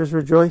ancestors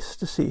rejoice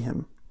to see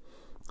him.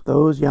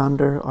 Those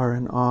yonder are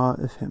in awe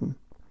of him.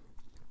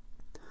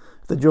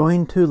 The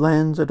joined 2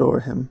 lands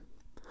adore him.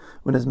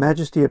 When his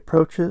majesty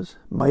approaches,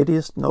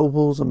 mightiest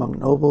nobles among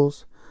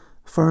nobles,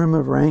 firm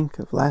of rank,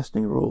 of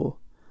lasting rule,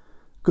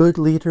 good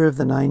leader of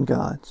the 9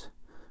 gods,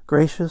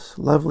 gracious,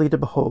 lovely to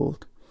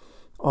behold,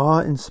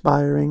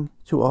 awe-inspiring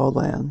to all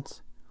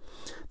lands,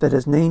 that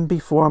his name be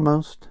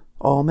foremost,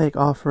 all make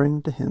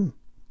offering to him.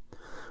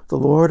 The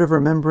Lord of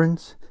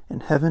remembrance in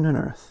heaven and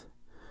earth,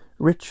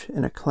 rich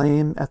in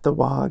acclaim at the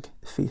Wag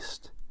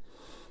feast,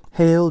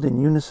 hailed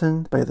in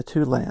unison by the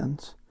 2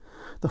 lands,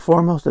 the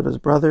foremost of his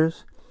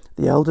brothers,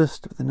 the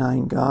eldest of the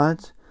 9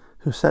 gods,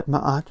 who set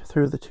Ma'at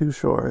through the 2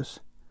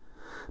 shores,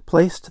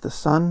 placed the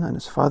son on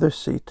his father's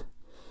seat,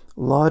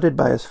 lauded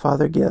by his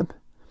father Geb,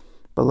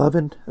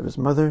 beloved of his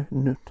mother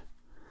Nut,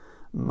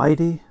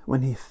 mighty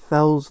when he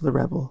fells the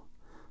rebel,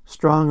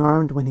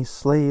 strong-armed when he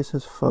slays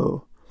his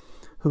foe,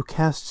 who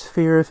casts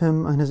fear of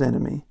him on his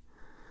enemy,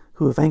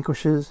 who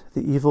vanquishes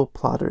the evil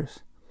plotters,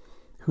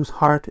 whose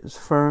heart is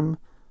firm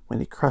when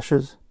he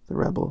crushes the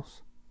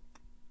rebels.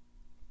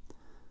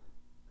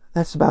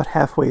 That's about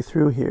halfway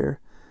through here,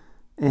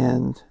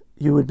 and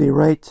you would be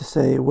right to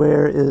say,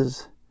 where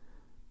is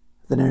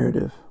the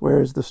narrative?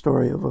 Where is the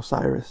story of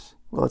Osiris?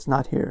 Well, it's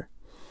not here.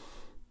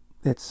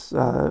 It's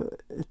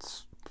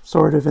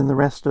sort of in the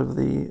rest of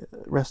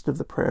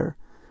the prayer,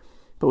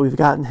 but we've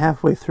gotten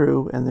halfway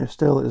through, and there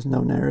still is no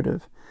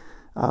narrative.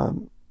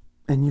 And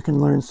you can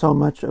learn so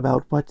much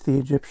about what the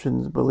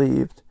Egyptians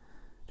believed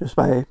just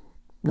by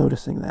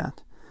noticing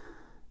that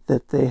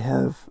they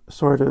have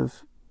sort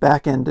of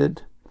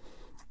back-ended,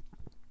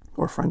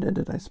 or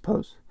front-ended, I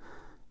suppose,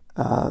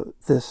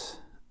 this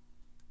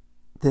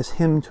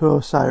hymn to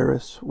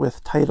Osiris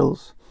with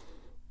titles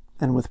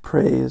and with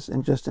praise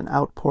and just an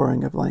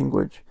outpouring of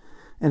language.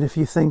 And if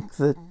you think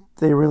that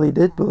they really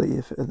did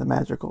believe in the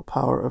magical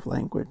power of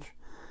language,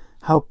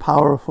 how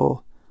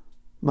powerful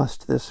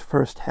must this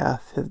first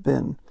half have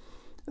been?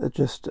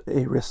 Just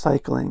a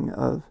recycling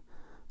of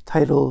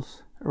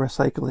titles, a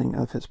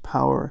recycling of his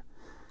power,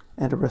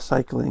 and a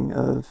recycling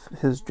of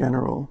his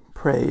general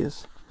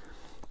praise,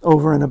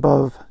 over and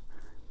above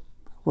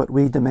what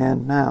we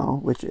demand now,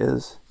 which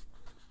is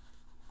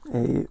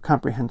a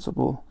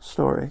comprehensible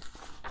story.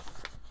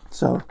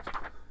 So,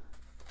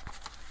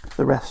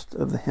 the rest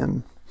of the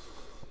hymn.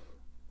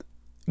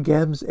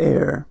 Geb's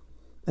heir,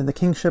 and the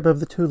kingship of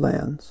the 2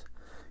 lands,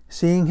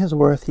 seeing his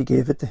worth, he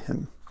gave it to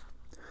him,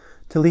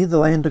 to lead the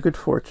land to good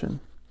fortune.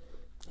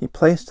 He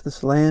placed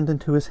this land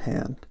into his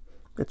hand,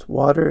 its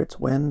water, its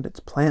wind,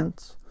 its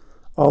plants,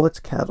 all its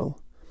cattle,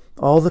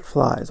 all that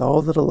flies,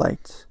 all that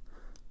alights,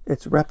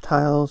 its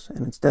reptiles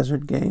and its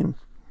desert game,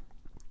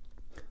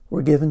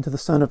 were given to the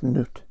son of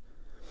Nut,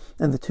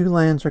 and the 2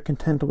 lands are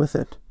content with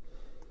it,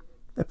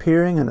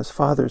 appearing on his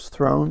father's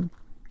throne,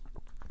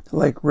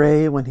 like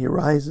Re when he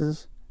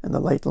rises in the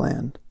light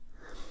land.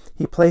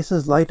 He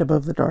places light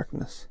above the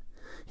darkness.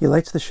 He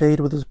lights the shade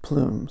with his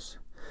plumes.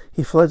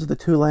 He floods the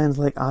 2 lands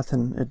like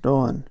Aten at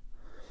dawn.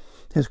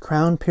 His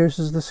crown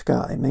pierces the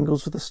sky,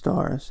 mingles with the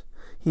stars.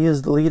 He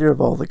is the leader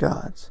of all the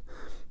gods,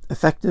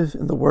 effective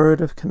in the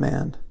word of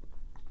command.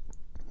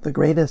 The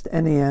greatest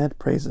Ennead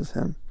praises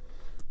him,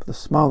 but the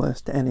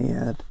smallest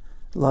Ennead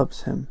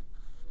loves him.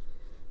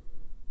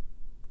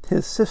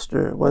 His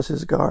sister was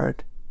his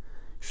guard,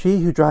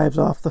 she who drives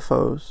off the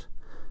foes,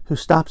 who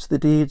stops the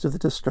deeds of the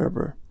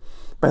disturber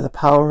by the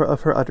power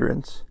of her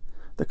utterance,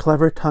 the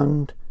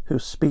clever-tongued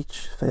whose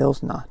speech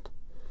fails not.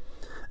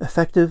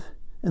 Effective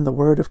in the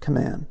word of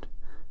command,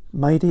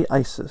 mighty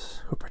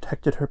Isis who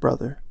protected her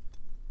brother,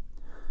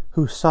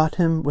 who sought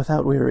him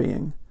without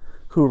wearying,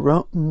 who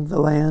roamed the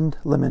land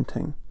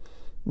lamenting,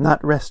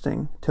 not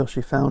resting till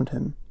she found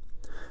him,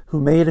 who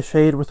made a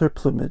shade with her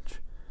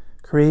plumage,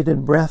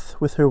 created breath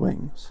with her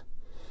wings.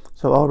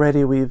 So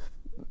already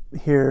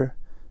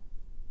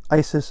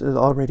Isis is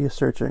already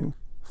searching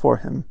for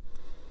him,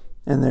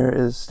 and there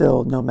is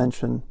still no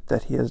mention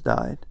that he has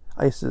died.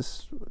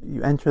 Isis,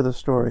 you enter the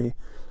story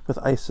with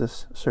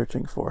Isis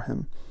searching for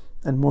him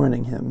and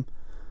mourning him,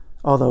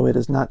 although it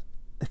is not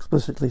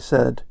explicitly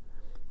said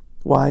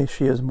why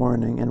she is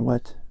mourning and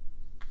what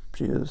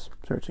she is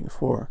searching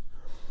for.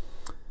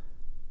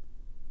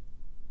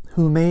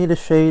 Who made a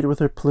shade with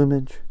her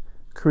plumage,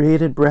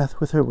 created breath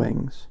with her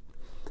wings,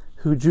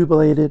 who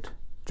jubilated,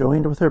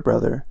 joined with her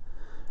brother,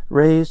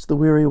 raised the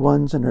weary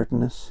one's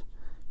inertness,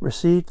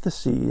 received the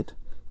seed,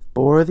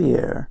 bore the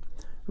air,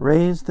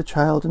 raised the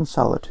child in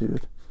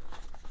solitude,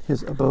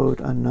 his abode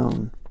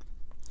unknown,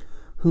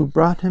 who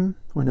brought him,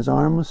 when his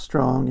arm was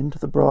strong, into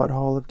the broad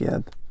hall of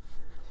Geb.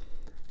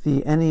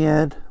 The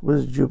Ennead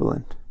was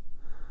jubilant.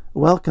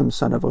 Welcome,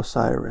 son of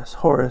Osiris,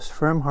 Horus,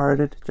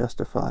 firm-hearted,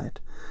 justified,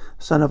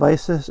 son of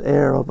Isis,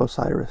 heir of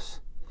Osiris.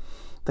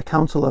 The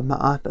council of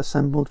Ma'at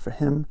assembled for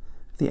him,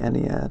 the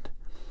Ennead.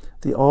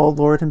 The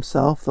All-Lord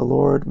himself, the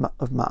Lord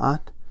of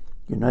Ma'at,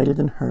 united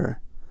in her,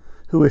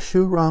 who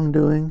eschew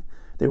wrongdoing.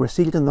 They were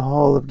seated in the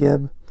hall of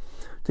Geb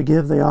to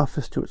give the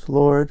office to its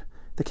Lord,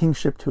 the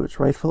kingship to its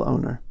rightful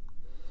owner.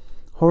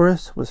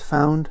 Horus was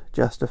found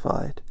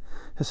justified.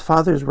 His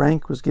father's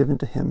rank was given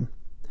to him.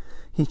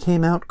 He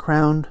came out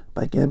crowned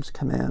by Geb's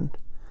command,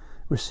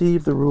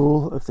 received the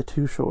rule of the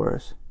two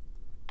shores.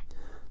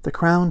 The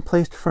crown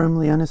placed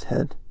firmly on his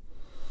head,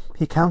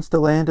 he counts the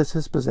land as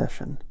his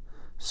possession.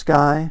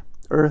 Sky,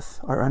 earth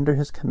are under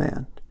his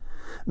command.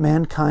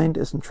 Mankind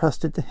is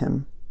entrusted to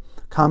him,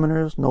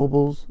 commoners,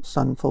 nobles,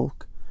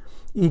 sunfolk,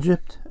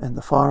 Egypt and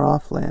the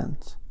far-off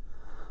lands.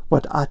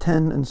 What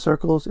Aten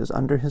encircles is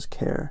under his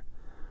care.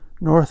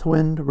 North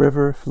wind,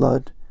 river,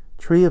 flood,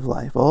 tree of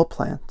life, all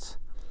plants.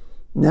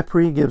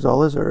 Nepri gives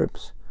all his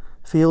herbs.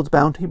 Field's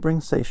bounty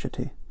brings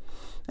satiety,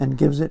 and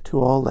gives it to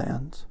all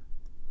lands.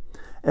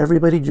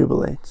 Everybody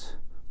jubilates.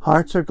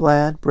 Hearts are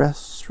glad,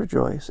 breasts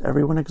rejoice,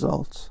 everyone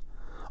exults.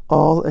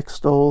 All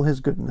extol his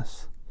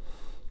goodness.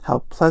 How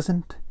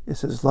pleasant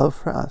is his love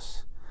for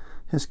us.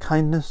 His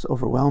kindness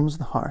overwhelms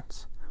the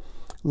hearts.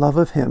 Love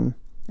of him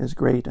is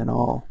great in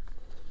all.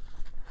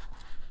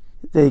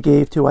 They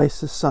gave to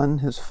Isis' son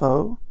his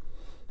foe.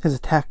 His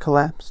attack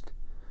collapsed.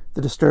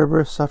 The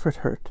disturber suffered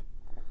hurt.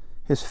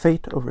 His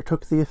fate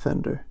overtook the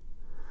offender.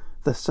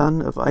 The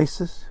son of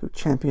Isis who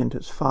championed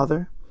his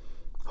father.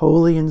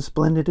 Holy and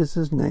splendid is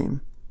his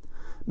name.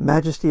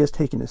 Majesty has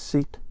taken his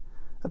seat.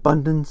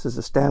 Abundance is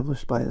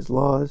established by his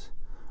laws.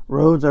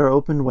 Roads are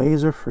open,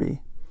 ways are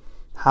free.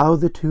 How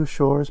the two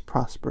shores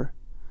prosper.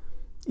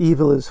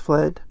 Evil is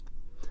fled.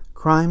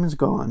 Crime is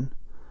gone.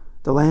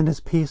 The land has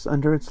peace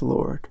under its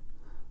lord.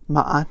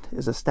 Ma'at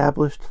is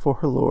established for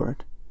her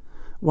lord.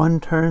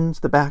 One turns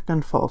the back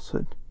on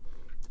falsehood.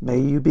 May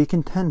you be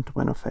content,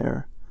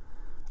 Wenofer.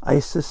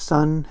 Isis'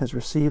 son has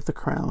received the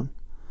crown.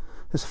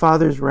 His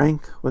father's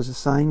rank was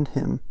assigned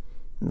him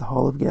in the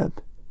hall of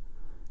Geb.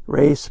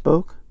 Re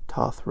spoke,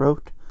 Thoth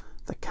wrote,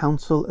 the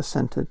council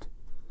assented.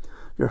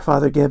 Your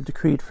father Geb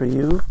decreed for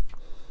you.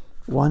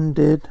 One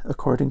did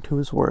according to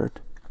his word.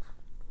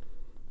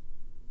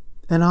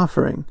 An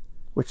offering,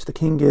 which the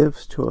king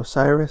gives to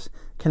Osiris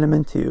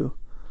Kenementiu,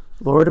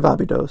 lord of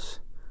Abydos,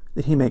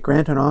 that he may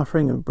grant an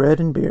offering of bread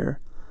and beer,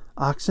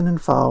 oxen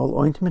and fowl,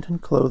 ointment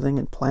and clothing,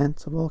 and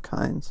plants of all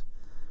kinds,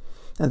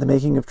 and the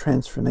making of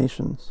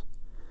transformations,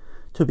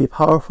 to be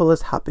powerful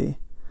as Hapi,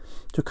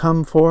 to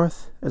come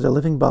forth as a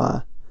living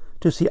Ba,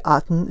 to see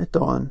Aten at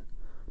dawn,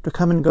 to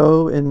come and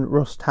go in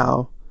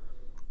Rostau,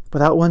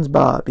 without one's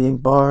Ba being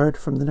barred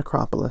from the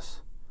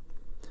necropolis.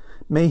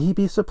 May he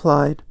be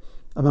supplied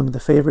among the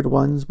favored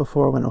ones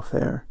before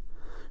Wenofer,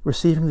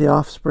 receiving the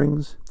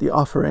offerings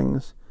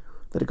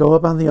that go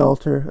up on the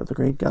altar of the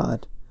great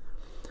god,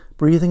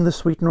 breathing the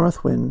sweet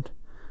north wind,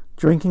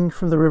 drinking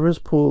from the river's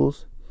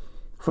pools,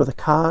 for the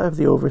Ka of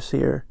the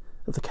overseer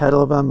of the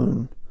cattle of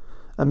Amun,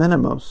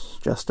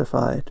 Amenemos,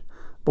 justified,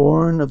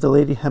 born of the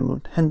lady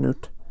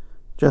Henut,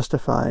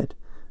 justified,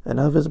 and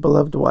of his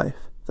beloved wife,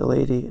 the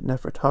lady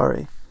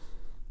Nefertari,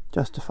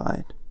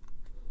 justified.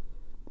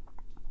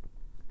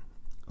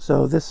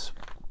 So this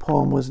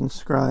poem was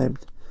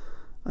inscribed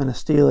on a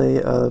stele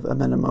of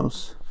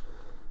Amenemos,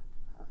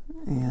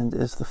 and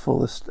is the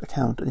fullest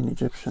account in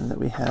Egyptian that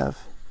we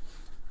have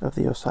of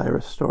the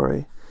Osiris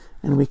story.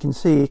 And we can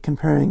see,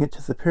 comparing it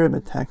to the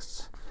pyramid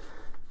texts,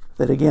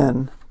 that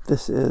again,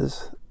 this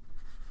is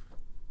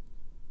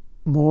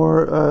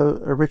more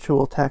a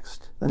ritual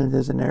text than it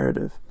is a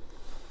narrative,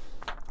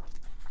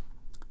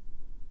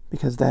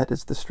 because that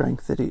is the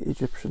strength that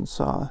Egyptians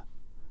saw,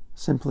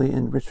 simply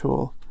in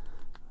ritual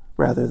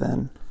rather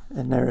than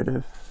a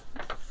narrative,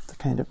 the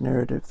kind of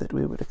narrative that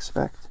we would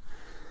expect.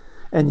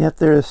 And yet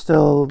there is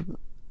still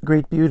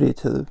great beauty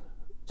to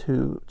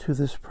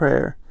this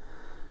prayer,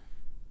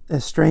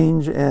 as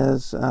strange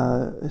as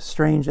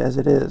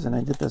it is. And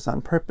I did this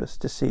on purpose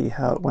to see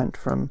how it went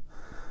from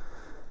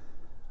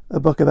a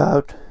book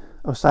about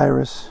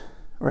Osiris,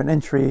 or an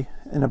entry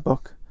in a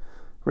book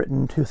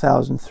written in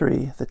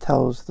 2003 that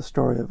tells the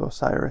story of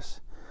Osiris,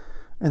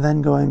 and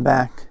then going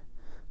back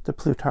to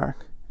Plutarch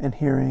and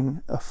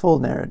hearing a full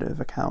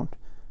narrative account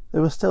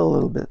that was still a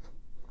little bit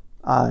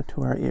odd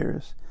to our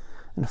ears,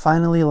 and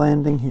finally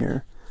landing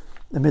here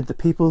amid the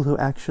people who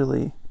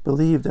actually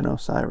believed in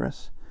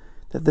Osiris,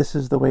 that this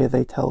is the way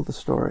they tell the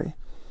story.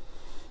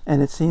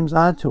 And it seems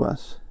odd to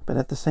us, but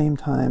at the same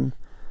time,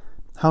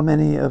 how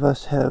many of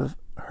us have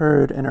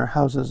heard in our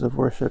houses of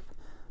worship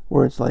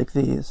words like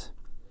these: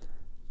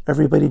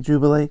 everybody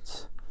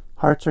jubilates,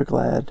 hearts are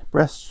glad,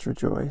 breasts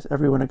rejoice,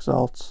 everyone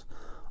exalts,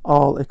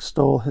 all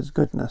extol his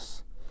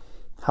goodness.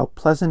 How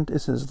pleasant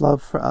is his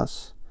love for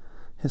us,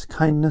 his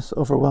kindness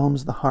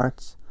overwhelms the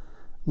hearts,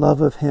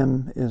 love of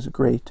him is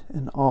great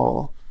in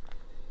all.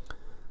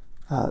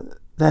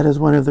 That is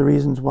one of the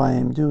reasons why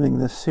I'm doing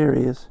this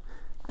series,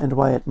 and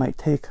why it might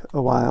take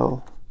a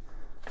while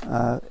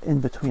in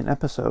between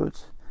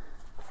episodes,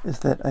 is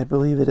that I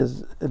believe it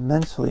is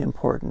immensely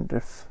important,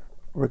 if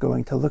we're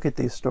going to look at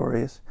these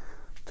stories,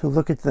 to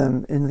look at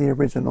them in the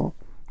original,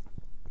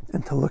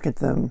 and to look at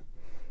them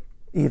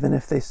even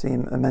if they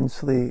seem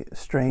immensely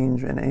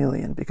strange and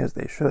alien, because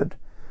they should,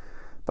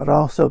 but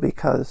also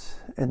because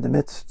in the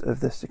midst of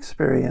this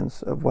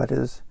experience of what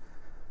is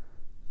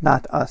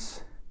not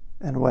us,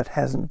 and what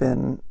hasn't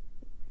been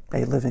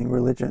a living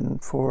religion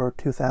for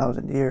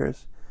 2,000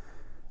 years,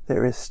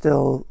 there is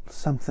still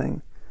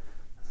something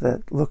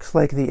that looks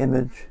like the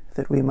image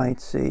that we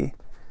might see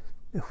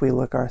if we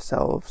look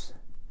ourselves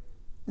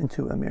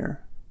into a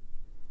mirror.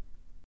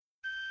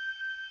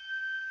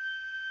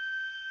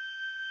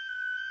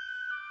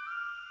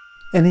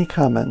 Any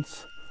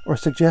comments or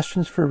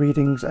suggestions for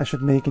readings I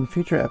should make in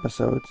future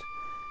episodes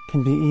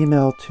can be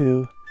emailed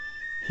to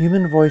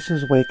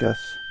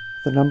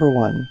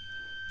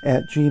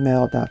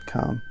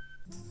humanvoiceswakeus1@gmail.com.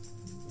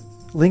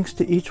 Links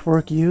to each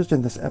work used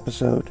in this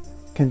episode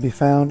can be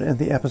found in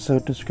the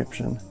episode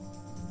description.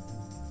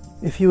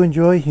 If you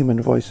enjoy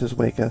Human Voices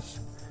Wake Us,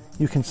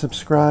 you can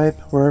subscribe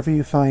wherever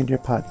you find your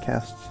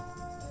podcasts.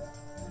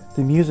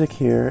 The music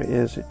here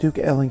is Duke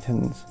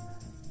Ellington's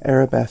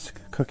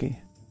Arabesque Cookie.